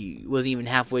he wasn't even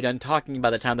halfway done talking by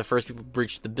the time the first people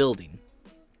breached the building.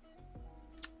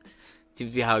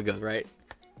 Seems to be how it goes, right?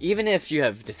 Even if you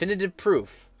have definitive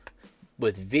proof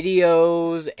with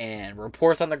videos and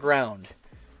reports on the ground.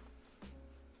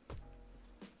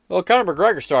 Well, Conor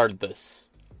McGregor started this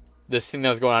thing that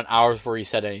was going on hours before he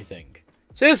said anything.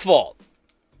 It's his fault.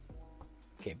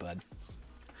 Okay, bud.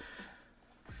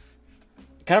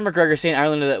 Conor McGregor saying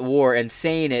Ireland is at war and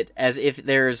saying it as if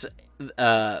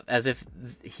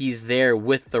he's there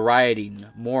with the rioting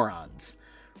morons,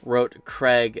 wrote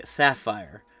Craig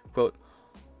Sapphire. Quote,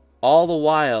 all the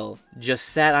while just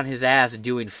sat on his ass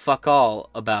doing fuck all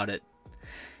about it,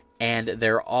 and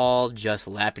they're all just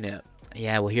lapping it up.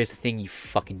 Yeah, well, here's the thing, you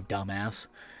fucking dumbass.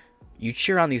 You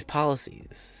cheer on these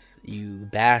policies. You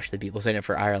bash the people saying it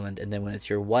for Ireland, and then when it's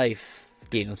your wife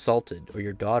getting assaulted, or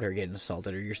your daughter getting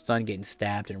assaulted, or your son getting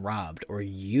stabbed and robbed, or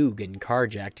you getting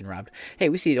carjacked and robbed. Hey,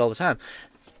 we see it all the time.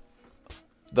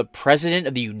 The president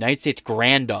of the United States'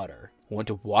 granddaughter went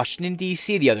to Washington,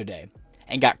 D.C. the other day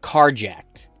and got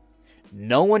carjacked.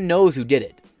 No one knows who did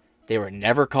it. They were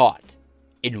never caught.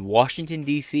 In Washington,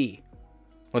 D.C.,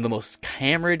 one of the most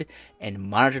camered and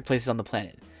monitored places on the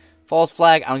planet. False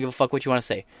flag, I don't give a fuck what you want to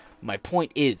say. My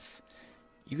point is,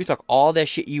 you can talk all that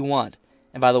shit you want.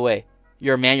 And by the way,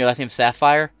 you're a man, your last name's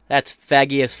Sapphire? That's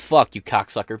faggy as fuck, you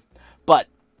cocksucker. But,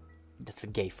 that's a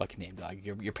gay fucking name, dog.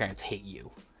 Your parents hate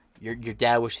you. Your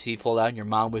dad wishes he pulled out, and your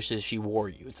mom wishes she wore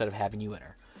you instead of having you in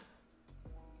her.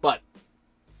 But,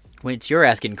 when it's your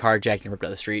ass getting carjacked and ripped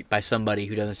out the street by somebody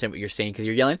who doesn't understand what you're saying because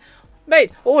you're yelling,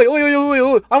 mate, wait,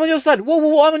 I'm on your side,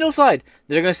 whoa, I'm on your side.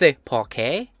 They're going to say, ¿Por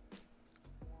qué?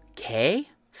 ¿Qué?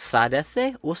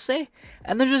 Sadese? Use?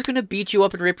 And they're just going to beat you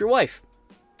up and rape your wife.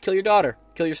 Kill your daughter.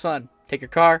 Kill your son. Take your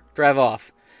car. Drive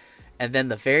off. And then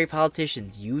the very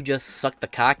politicians you just sucked the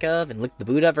cock of and licked the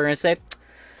boot of are going to say,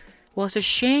 well, it's a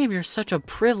shame you're such a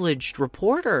privileged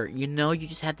reporter. You know, you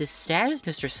just had this status,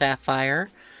 Mr. Sapphire.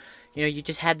 You know, you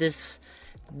just had this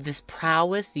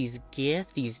prowess, these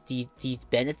gifts, these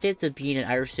benefits of being an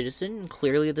Irish citizen. And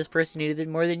clearly this person needed it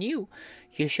more than you.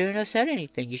 You shouldn't have said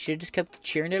anything. You should have just kept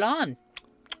cheering it on.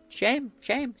 Shame.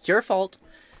 It's your fault.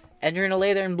 And you're going to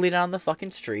lay there and bleed out on the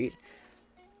fucking street.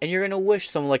 And you're going to wish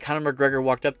someone like Conor McGregor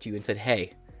walked up to you and said,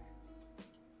 hey,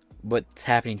 what's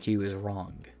happening to you is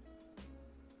wrong.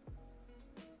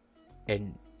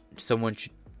 And someone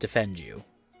should defend you.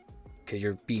 Because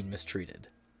you're being mistreated.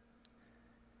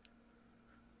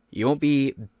 You won't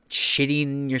be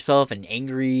shitting yourself and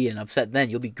angry and upset then.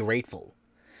 You'll be grateful.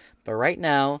 But right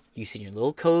now, you sit in your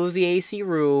little cozy AC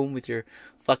room with your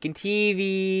fucking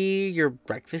TV, your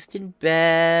breakfast in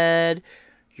bed,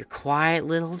 your quiet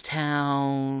little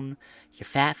town, your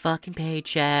fat fucking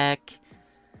paycheck.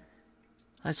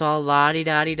 That's all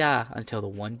la-di-da-di-da until the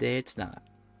one day it's not.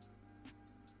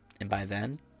 And by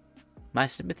then, my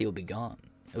sympathy will be gone.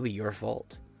 It'll be your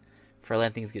fault for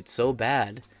letting things get so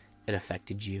bad it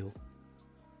affected you.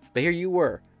 But here you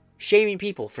were, shaming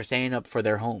people for standing up for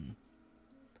their home.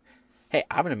 Hey,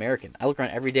 I'm an American. I look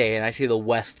around every day and I see the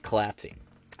West collapsing.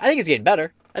 I think it's getting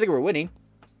better. I think we're winning.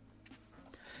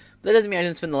 But that doesn't mean I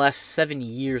didn't spend the last 7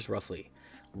 years, roughly,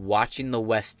 watching the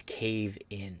West cave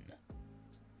in.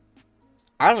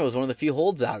 Ireland was one of the few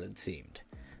holds out, it seemed.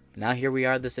 But now here we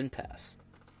are at this impasse.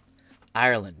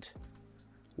 Ireland.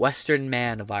 Western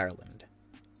man of Ireland.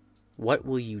 What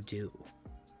will you do?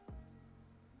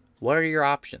 What are your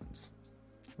options?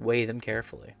 Weigh them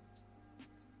carefully.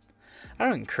 I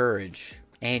don't encourage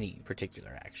any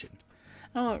particular action.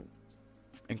 I don't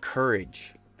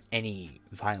encourage any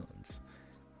violence.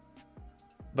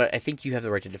 But I think you have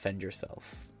the right to defend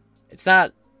yourself. It's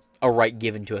not a right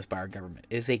given to us by our government.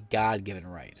 It is a God-given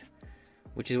right,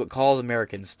 which is what calls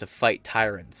Americans to fight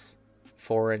tyrants,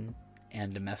 foreign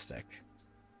and domestic.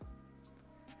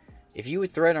 If you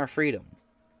would threaten our freedom,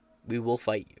 we will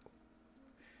fight you.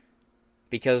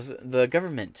 Because the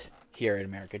government here in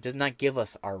America does not give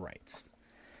us our rights.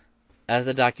 As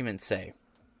the documents say,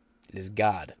 it is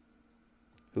God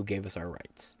who gave us our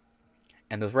rights.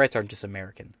 And those rights aren't just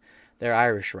American. They're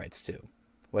Irish rights too.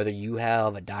 Whether you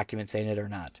have a document saying it or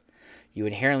not, you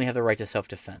inherently have the right to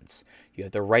self-defense. You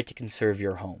have the right to conserve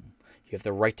your home. You have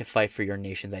the right to fight for your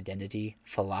nation's identity,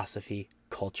 philosophy,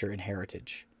 culture, and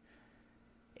heritage.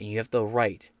 And you have the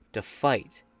right to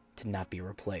fight to not be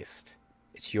replaced.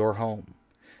 It's your home.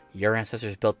 Your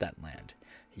ancestors built that land.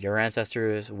 Your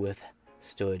ancestors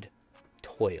withstood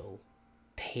toil,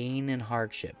 pain, and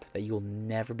hardship that you will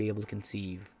never be able to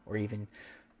conceive or even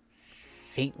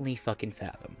faintly fucking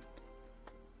fathom.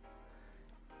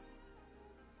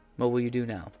 What will you do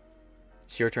now?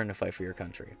 It's your turn to fight for your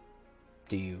country.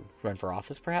 Do you run for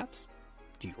office, perhaps?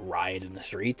 Do you riot in the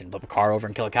streets and flip a car over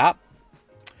and kill a cop?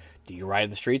 Do you ride in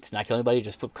the streets, not kill anybody,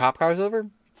 just flip cop cars over?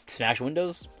 Smash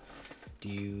windows? Do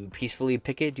you peacefully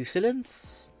picket, do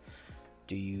sit-ins?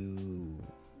 Do you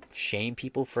shame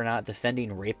people for not defending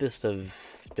rapists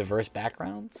of diverse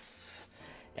backgrounds?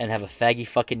 And have a faggy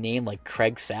fucking name like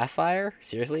Craig Sapphire?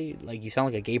 Seriously? Like, you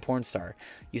sound like a gay porn star.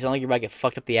 You sound like you're about to get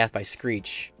fucked up the ass by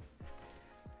Screech.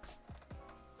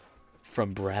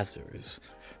 From Brazzers,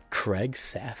 Craig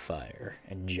Sapphire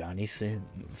and Johnny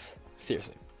Sins.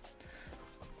 Seriously.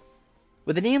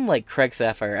 With a name like Craig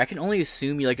Sapphire, I can only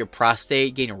assume you like your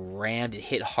prostate getting rammed and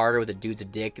hit harder with a dude's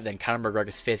dick than Conor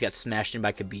McGregor's face got smashed in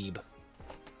by Khabib.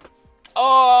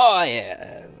 Oh,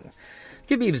 yeah.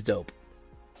 Khabib's dope.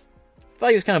 Thought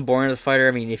he was kind of boring as a fighter.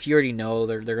 I mean, if you already know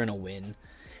they're going to win,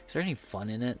 is there any fun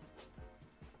in it?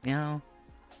 You know?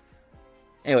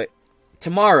 Anyway,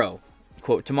 tomorrow,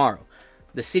 quote, tomorrow,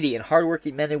 the city and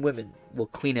hardworking men and women will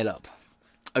clean it up.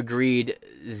 Agreed,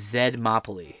 Zed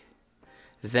Monopoly.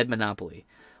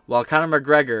 While Conor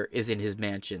McGregor is in his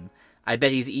mansion, I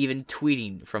bet he's even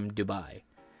tweeting from Dubai.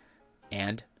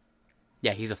 And,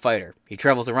 yeah, he's a fighter. He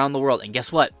travels around the world, and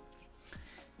guess what?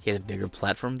 He has a bigger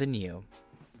platform than you.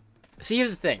 See,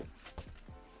 here's the thing.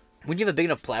 When you have a big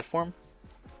enough platform,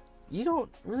 you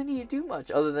don't really need to do much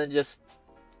other than just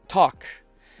talk.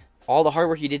 All the hard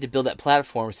work you did to build that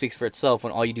platform speaks for itself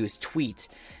when all you do is tweet,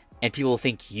 and people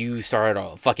think you started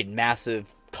a fucking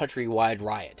massive countrywide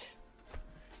riot.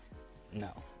 No.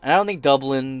 And I don't think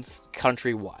Dublin's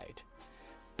countrywide.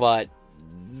 But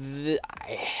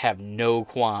I have no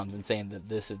qualms in saying that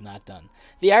this is not done.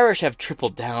 The Irish have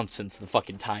tripled down since the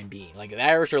fucking time being. Like, the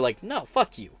Irish are like, no,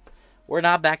 fuck you. We're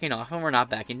not backing off and we're not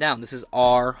backing down. This is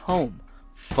our home.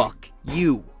 Fuck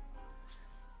you.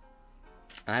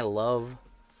 And I love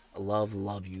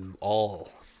you all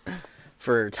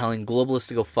for telling globalists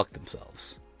to go fuck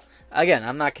themselves. Again,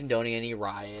 I'm not condoning any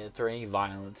riots or any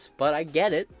violence, but I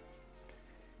get it.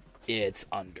 It's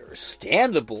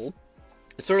understandable.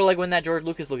 It's sort of like when that George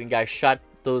Lucas looking guy shot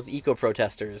those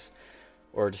eco-protesters,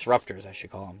 or disruptors I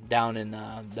should call them, down in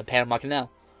the Panama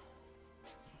Canal.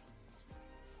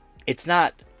 It's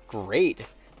not great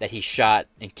that he shot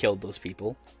and killed those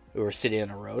people who were sitting on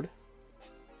a road.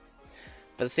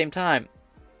 But at the same time,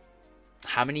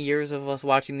 how many years of us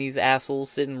watching these assholes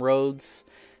sit in roads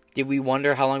did we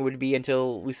wonder how long it would be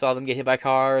until we saw them get hit by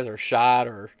cars or shot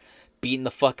or beaten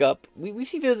the fuck up? We've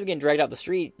seen videos of getting dragged out the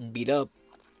street and beat up.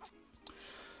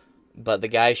 But the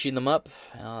guy shooting them up,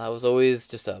 that was always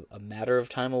just a matter of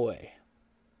time away.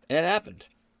 And it happened.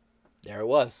 There it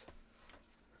was.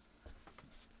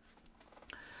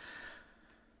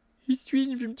 He's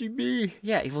tweeting from Dubai.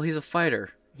 Yeah, well, he's a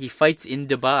fighter. He fights in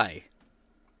Dubai.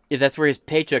 If that's where his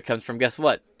paycheck comes from, guess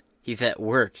what? He's at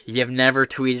work. You have never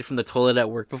tweeted from the toilet at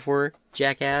work before,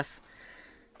 jackass?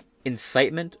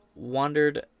 Incitement,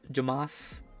 wandered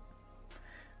Jamas.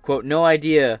 Quote, no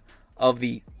idea of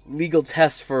the legal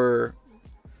test for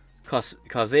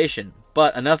causation,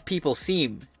 but enough people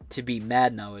seem to be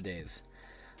mad nowadays.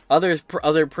 Other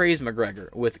praise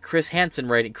McGregor, with Chris Hansen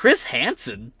writing... Chris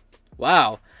Hansen?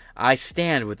 Wow. I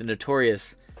stand with the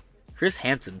notorious Chris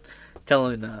Hansen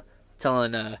telling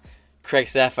Craig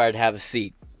Sapphire to have a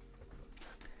seat.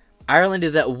 Ireland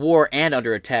is at war and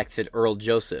under attack, said Earl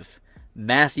Joseph.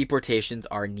 Mass deportations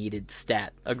are needed.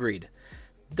 Stat. Agreed.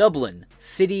 Dublin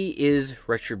City is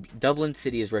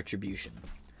retribution.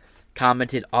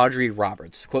 commented Audrey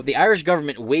Roberts. Quote, "The Irish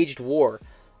government waged war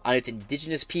on its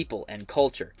indigenous people and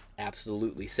culture."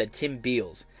 Absolutely, said Tim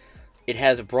Beals. "It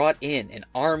has brought in an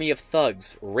army of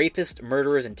thugs, rapists,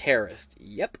 murderers, and terrorists."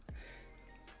 Yep.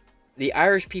 "The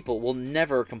Irish people will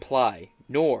never comply,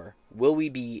 nor will we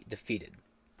be defeated."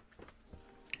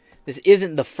 This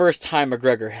isn't the first time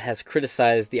McGregor has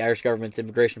criticized the Irish government's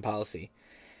immigration policy.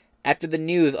 After the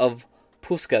news of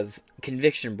Puska's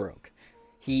conviction broke,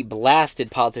 he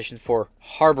blasted politicians for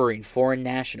harboring foreign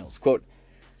nationals. Quote,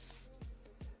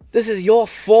 "This is your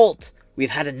fault.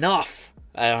 We've had enough."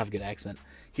 I don't have a good accent.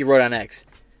 He wrote on X,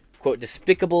 quote,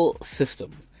 "Despicable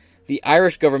system. The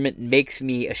Irish government makes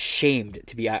me ashamed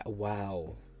to be..."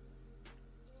 Wow.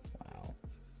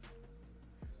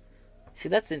 See,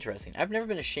 that's interesting. I've never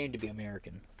been ashamed to be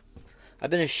American.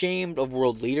 I've been ashamed of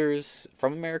world leaders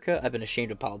from America. I've been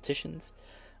ashamed of politicians.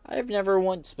 I've never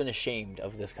once been ashamed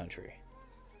of this country.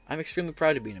 I'm extremely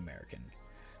proud to be an American.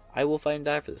 I will fight and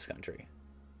die for this country.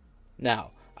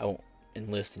 Now, I won't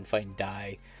enlist and fight and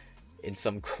die in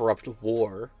some corrupt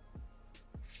war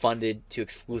funded to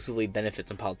exclusively benefit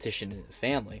some politician and his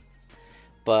family.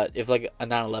 But if like a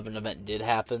 9/11 event did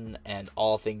happen and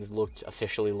all things looked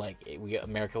officially like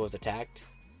America was attacked,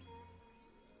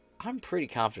 I'm pretty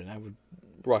confident I would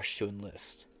rush to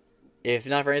enlist. If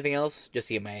not for anything else, just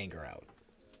to get my anger out.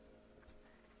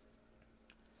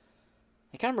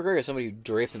 And Conor McGregor is somebody who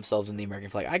drapes themselves in the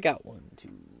American flag. I got 1, 2,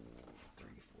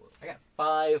 3, 4. I got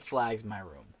 5 flags in my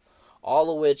room, all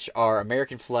of which are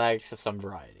American flags of some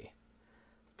variety.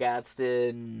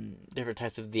 Gadsden, different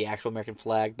types of the actual American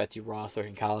flag, Betsy Ross,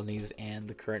 13 Colonies, and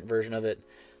the current version of it,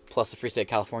 plus the Free State of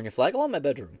California flag, all in my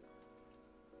bedroom.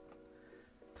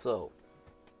 So,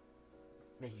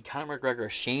 making Conor McGregor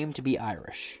ashamed to be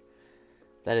Irish.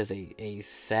 That is a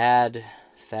sad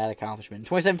accomplishment. In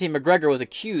 2017, McGregor was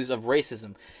accused of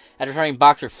racism after fighting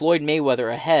boxer Floyd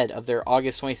Mayweather ahead of their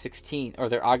August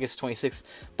 26th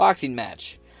boxing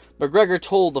match. McGregor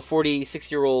told the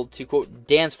 46-year-old to, quote,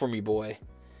 "dance for me, boy,"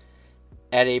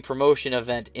 at a promotion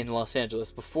event in Los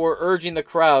Angeles, before urging the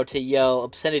crowd to yell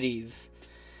obscenities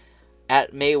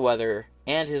at Mayweather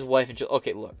and his wife and children.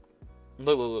 Okay,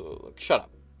 look, shut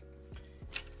up.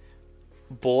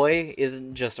 Boy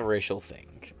isn't just a racial thing.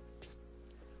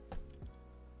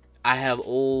 I have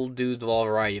old dudes of all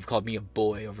variety have called me a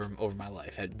boy over my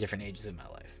life, at different ages in my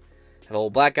life. I've had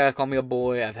old black guys call me a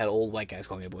boy, I've had old white guys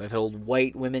call me a boy, I've had old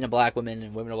white women and black women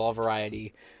and women of all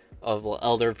variety, of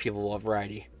elder people of all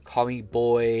variety call me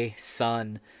boy,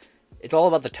 son. It's all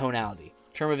about the tonality,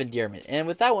 term of endearment. And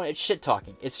with that one, it's shit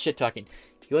talking.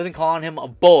 He wasn't calling him a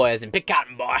boy as in big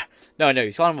cotton boy. No,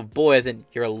 he's calling him a boy as in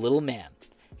you're a little man.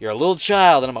 You're a little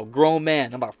child and I'm a grown man.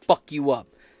 I'm about to fuck you up.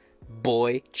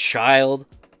 Boy, child,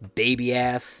 baby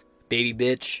ass, baby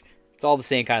bitch. It's all the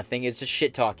same kind of thing. It's just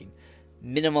shit talking.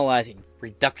 Minimalizing,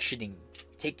 reductioning,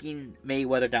 taking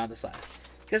Mayweather down to size.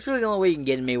 That's really the only way you can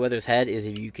get in Mayweather's head is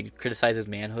if you can criticize his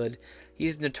manhood.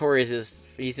 He's notorious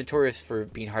for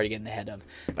being hard to get in the head of.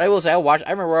 But I will say, I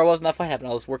remember where I was when that fight happened.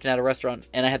 I was working at a restaurant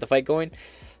and I had the fight going.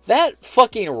 That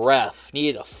fucking ref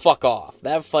needed to fuck off.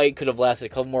 That fight could have lasted a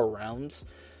couple more rounds.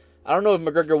 I don't know if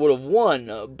McGregor would have won,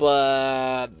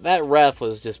 but that ref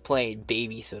was just playing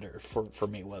babysitter for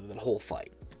Mayweather that whole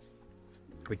fight.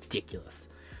 Ridiculous.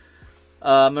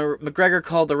 McGregor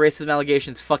called the racism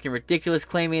allegations fucking ridiculous,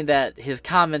 claiming that his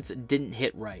comments didn't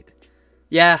hit right.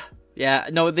 Yeah,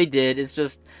 no, they did. It's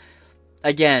just,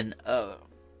 again,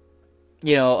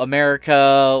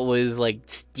 America was, like,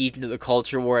 steeped into the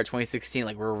culture war at 2016.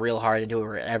 Like, we're real hard into it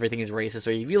where everything is racist. So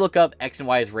if you look up X and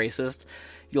Y is racist,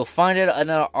 you'll find it in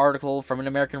an article from an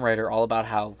American writer all about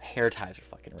how hair ties are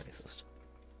fucking racist.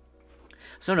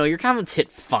 So, no, your comments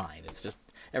hit fine. It's just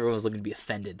everyone's looking to be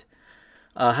offended.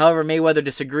 However, Mayweather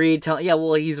disagreed,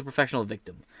 he's a professional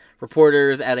victim.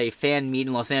 Reporters at a fan meet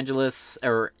in Los Angeles,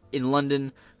 or in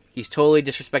London, he's totally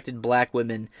disrespected black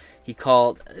women. He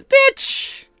called,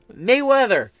 bitch!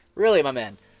 Mayweather! Really, my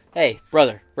man. Hey,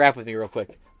 brother, rap with me real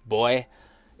quick. Boy,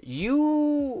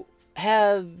 you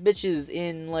have bitches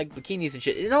in, like, bikinis and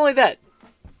shit. And not only that,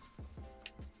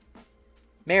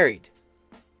 married.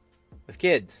 With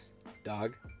kids,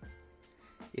 dog.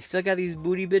 You still got these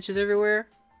booty bitches everywhere?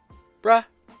 Bruh.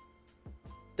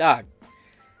 Dog.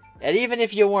 And even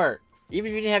if you weren't,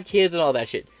 even if you didn't have kids and all that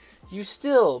shit, you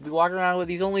still be walking around with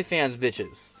these OnlyFans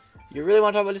bitches. You really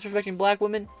want to talk about disrespecting black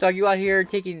women? Dog, you out here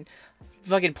fucking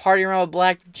partying around with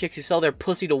black chicks who sell their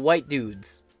pussy to white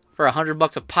dudes for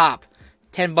 $100 a pop,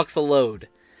 $10 a load.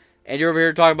 And you're over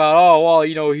here talking about,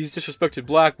 he's disrespected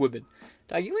black women.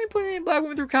 Dog, you ain't putting any black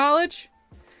women through college.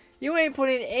 You ain't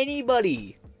putting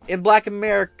anybody in black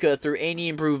America through any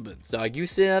improvements, dog. You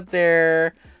sit up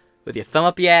there with your thumb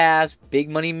up your ass, big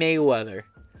money Mayweather,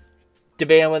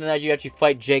 debating whether or not you actually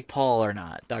fight Jake Paul or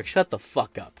not. Dog, shut the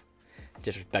fuck up.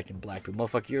 Disrespecting black people.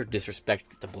 Motherfucker, you're a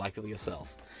disrespect to black people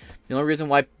yourself. The only reason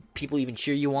why people even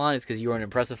cheer you on is because you were an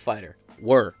impressive fighter.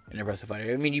 Were an impressive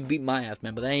fighter. I mean, you beat my ass,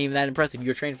 man, but that ain't even that impressive.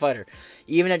 You're a trained fighter.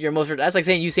 Even at your most... That's like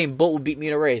saying Usain Bolt would beat me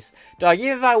in a race. Dog,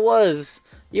 even if I was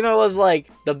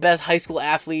like the best high school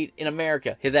athlete in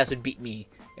America, his ass would beat me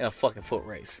in a fucking foot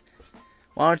race.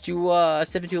 Why don't you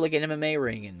step into like an MMA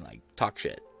ring and like talk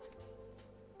shit?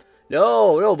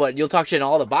 No, but you'll talk shit in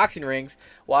all the boxing rings.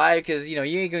 Why? Because, you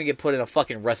ain't gonna get put in a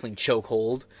fucking wrestling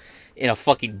chokehold in a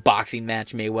fucking boxing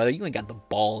match, Mayweather. You ain't got the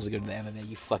balls to go to the MMA,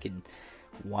 you fucking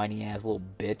whiny ass little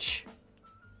bitch.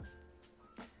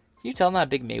 Can you tell I'm not a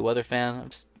big Mayweather fan? I'm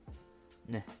just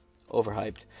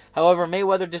overhyped. However,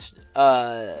 Mayweather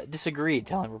disagreed,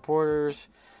 telling reporters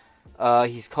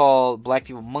he's called black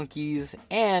people monkeys,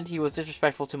 and he was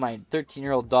disrespectful to my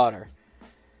 13-year-old daughter.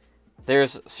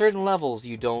 There's certain levels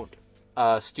you don't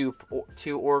stoop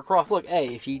to or cross. Look,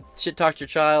 hey, if you shit talk your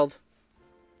child,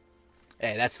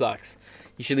 hey, that sucks.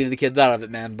 You should leave the kids out of it,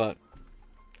 man. But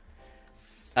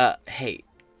hey,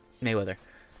 Mayweather,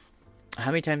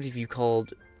 how many times have you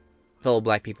called fellow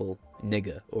black people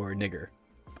nigga or nigger?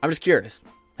 I'm just curious.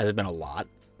 Has it been a lot?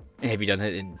 And have you done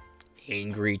it in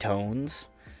angry tones?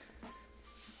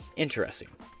 Interesting.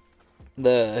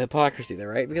 The hypocrisy there,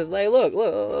 right? Because, like, look,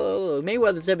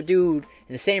 Mayweather's the type of dude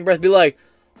in the same breath be like,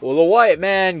 well, the white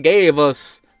man gave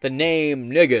us the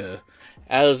name nigga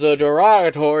as a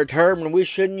derogatory term and we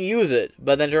shouldn't use it.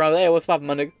 But then turn around, hey, what's poppin',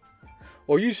 my nigga?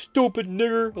 Or you stupid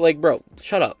nigger. Like, bro,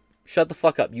 shut up. Shut the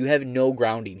fuck up. You have no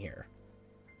grounding here.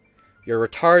 You're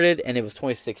retarded, and it was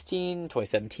 2016,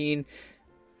 2017.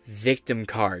 Victim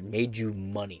card made you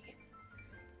money.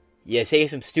 You say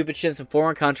some stupid shit in some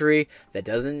foreign country that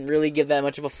doesn't really give that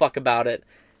much of a fuck about it.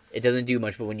 It doesn't do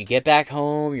much. But when you get back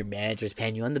home, your manager's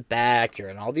patting you on the back. You're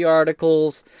in all the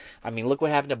articles. I mean, look what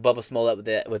happened to Bubba Smollett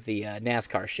with the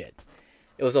NASCAR shit.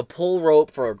 It was a pull rope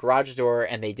for a garage door,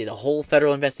 and they did a whole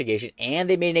federal investigation, and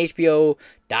they made an HBO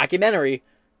documentary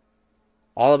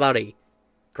all about a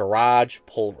garage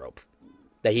pull rope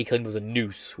that he claimed was a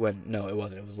noose when, no, it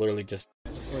wasn't. It was literally just...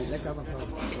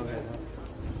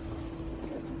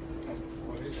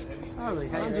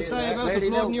 And to say about the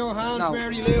blood in your hands,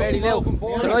 Mary Lou.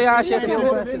 Can I ask you a few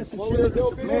questions?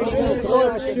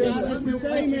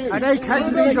 Are they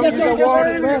candidates of the war?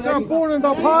 They're burning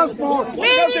their passport.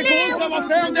 Mary,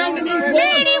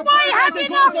 why have you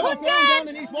not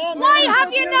condemned? Why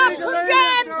have you not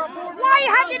condemned? Why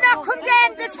have you not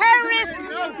condemned the terrorists?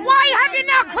 Why have you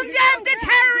not condemned the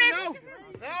terrorists?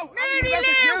 Mary Lou!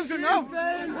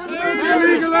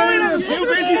 Illegal aliens!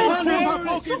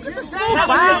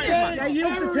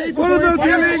 What about the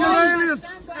illegal aliens?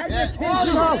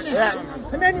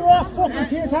 And then you all fucking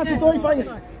kids have to die for you.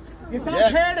 You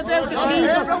don't care about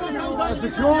the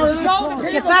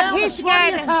people. Get back here,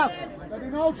 Scarlet.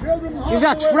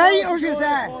 You're traitors, you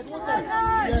say.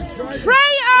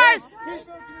 Traitors!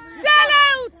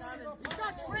 Sellouts!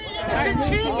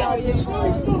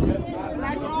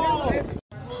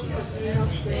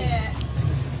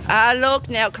 Look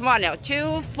now, come on now.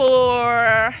 2,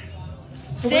 4,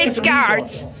 6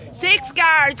 guards. 6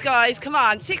 guards, guys. Come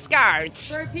on, 6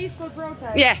 guards. For a peaceful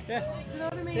protest. Yeah. You know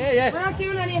what I mean? Yeah. We're not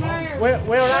doing any harm.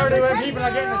 We're already when people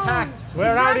are getting attacked.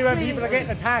 We're already when people are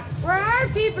getting attacked. Where our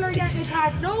people are getting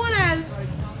attacked, no one else.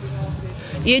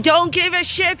 You don't give a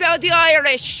shit about the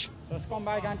Irish. The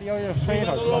scumbag anti-Irish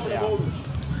traitors.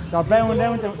 They're bound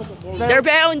down to... They're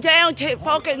bound down to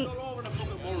fucking...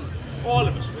 All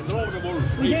of us, we're over the world.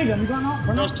 We gave them, we got nothing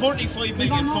for nothing. There's 35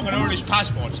 million fucking Irish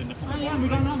passports in the fucking Yeah, we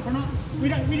got nothing for nothing. We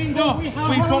didn't No, go. we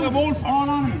fucking voted for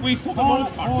it. We fucking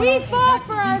voted for it. We fought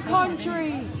for our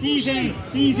country. He's in.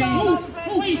 We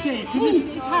say,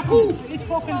 it's happened. It's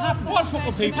fucking happened. What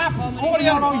fucking people? It's happened. What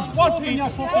people? Open your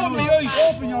fucking Open my eyes.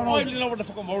 eyes. Open your eyes. I'm all over the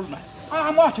fucking world, man.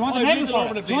 And what? Do you want the I'm medal all for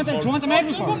over it? the Do you want the medal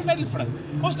You for want it? a medal for it?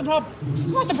 What's the problem?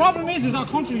 What the problem is our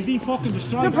country is being fucking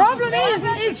destroyed. The problem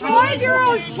is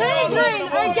 5-year-old children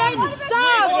are getting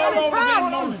stabbed and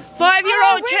attacked.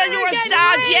 5-year-old children were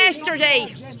stabbed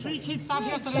yesterday. 3 kids stabbed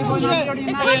yesterday. It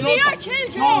could be our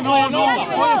children. No.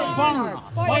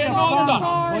 By a foreigner.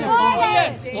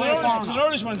 An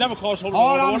Irishman never caused hold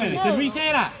Hold of on a minute. Did we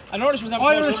say that? An Irishman never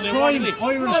caused Irish hold of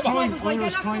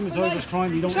crime is Irish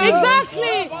crime. You don't say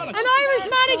Exactly. An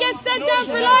Irishman gets sent down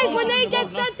for life when they get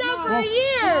sent down for a year.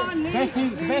 The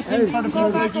best thing for the people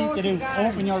like you to do,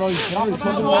 open your eyes. Get off the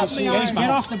fucking bar stool. Get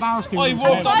off the bar stool. I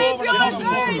walked all over Get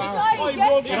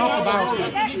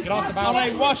off the bar stool. I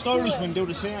watched Irishmen do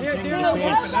the same.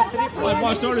 I've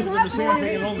watched Ireland do the same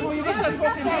thing in London.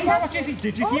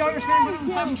 Did you see Irish men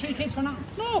having 3 kids for nothing?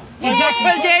 No. Exactly.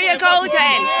 Well, there you go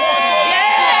then.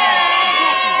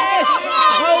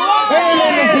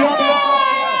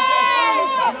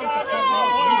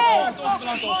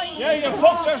 Yeah, you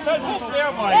fucked yourself up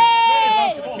there, boy.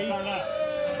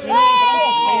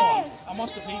 I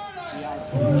must have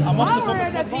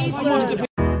peaked.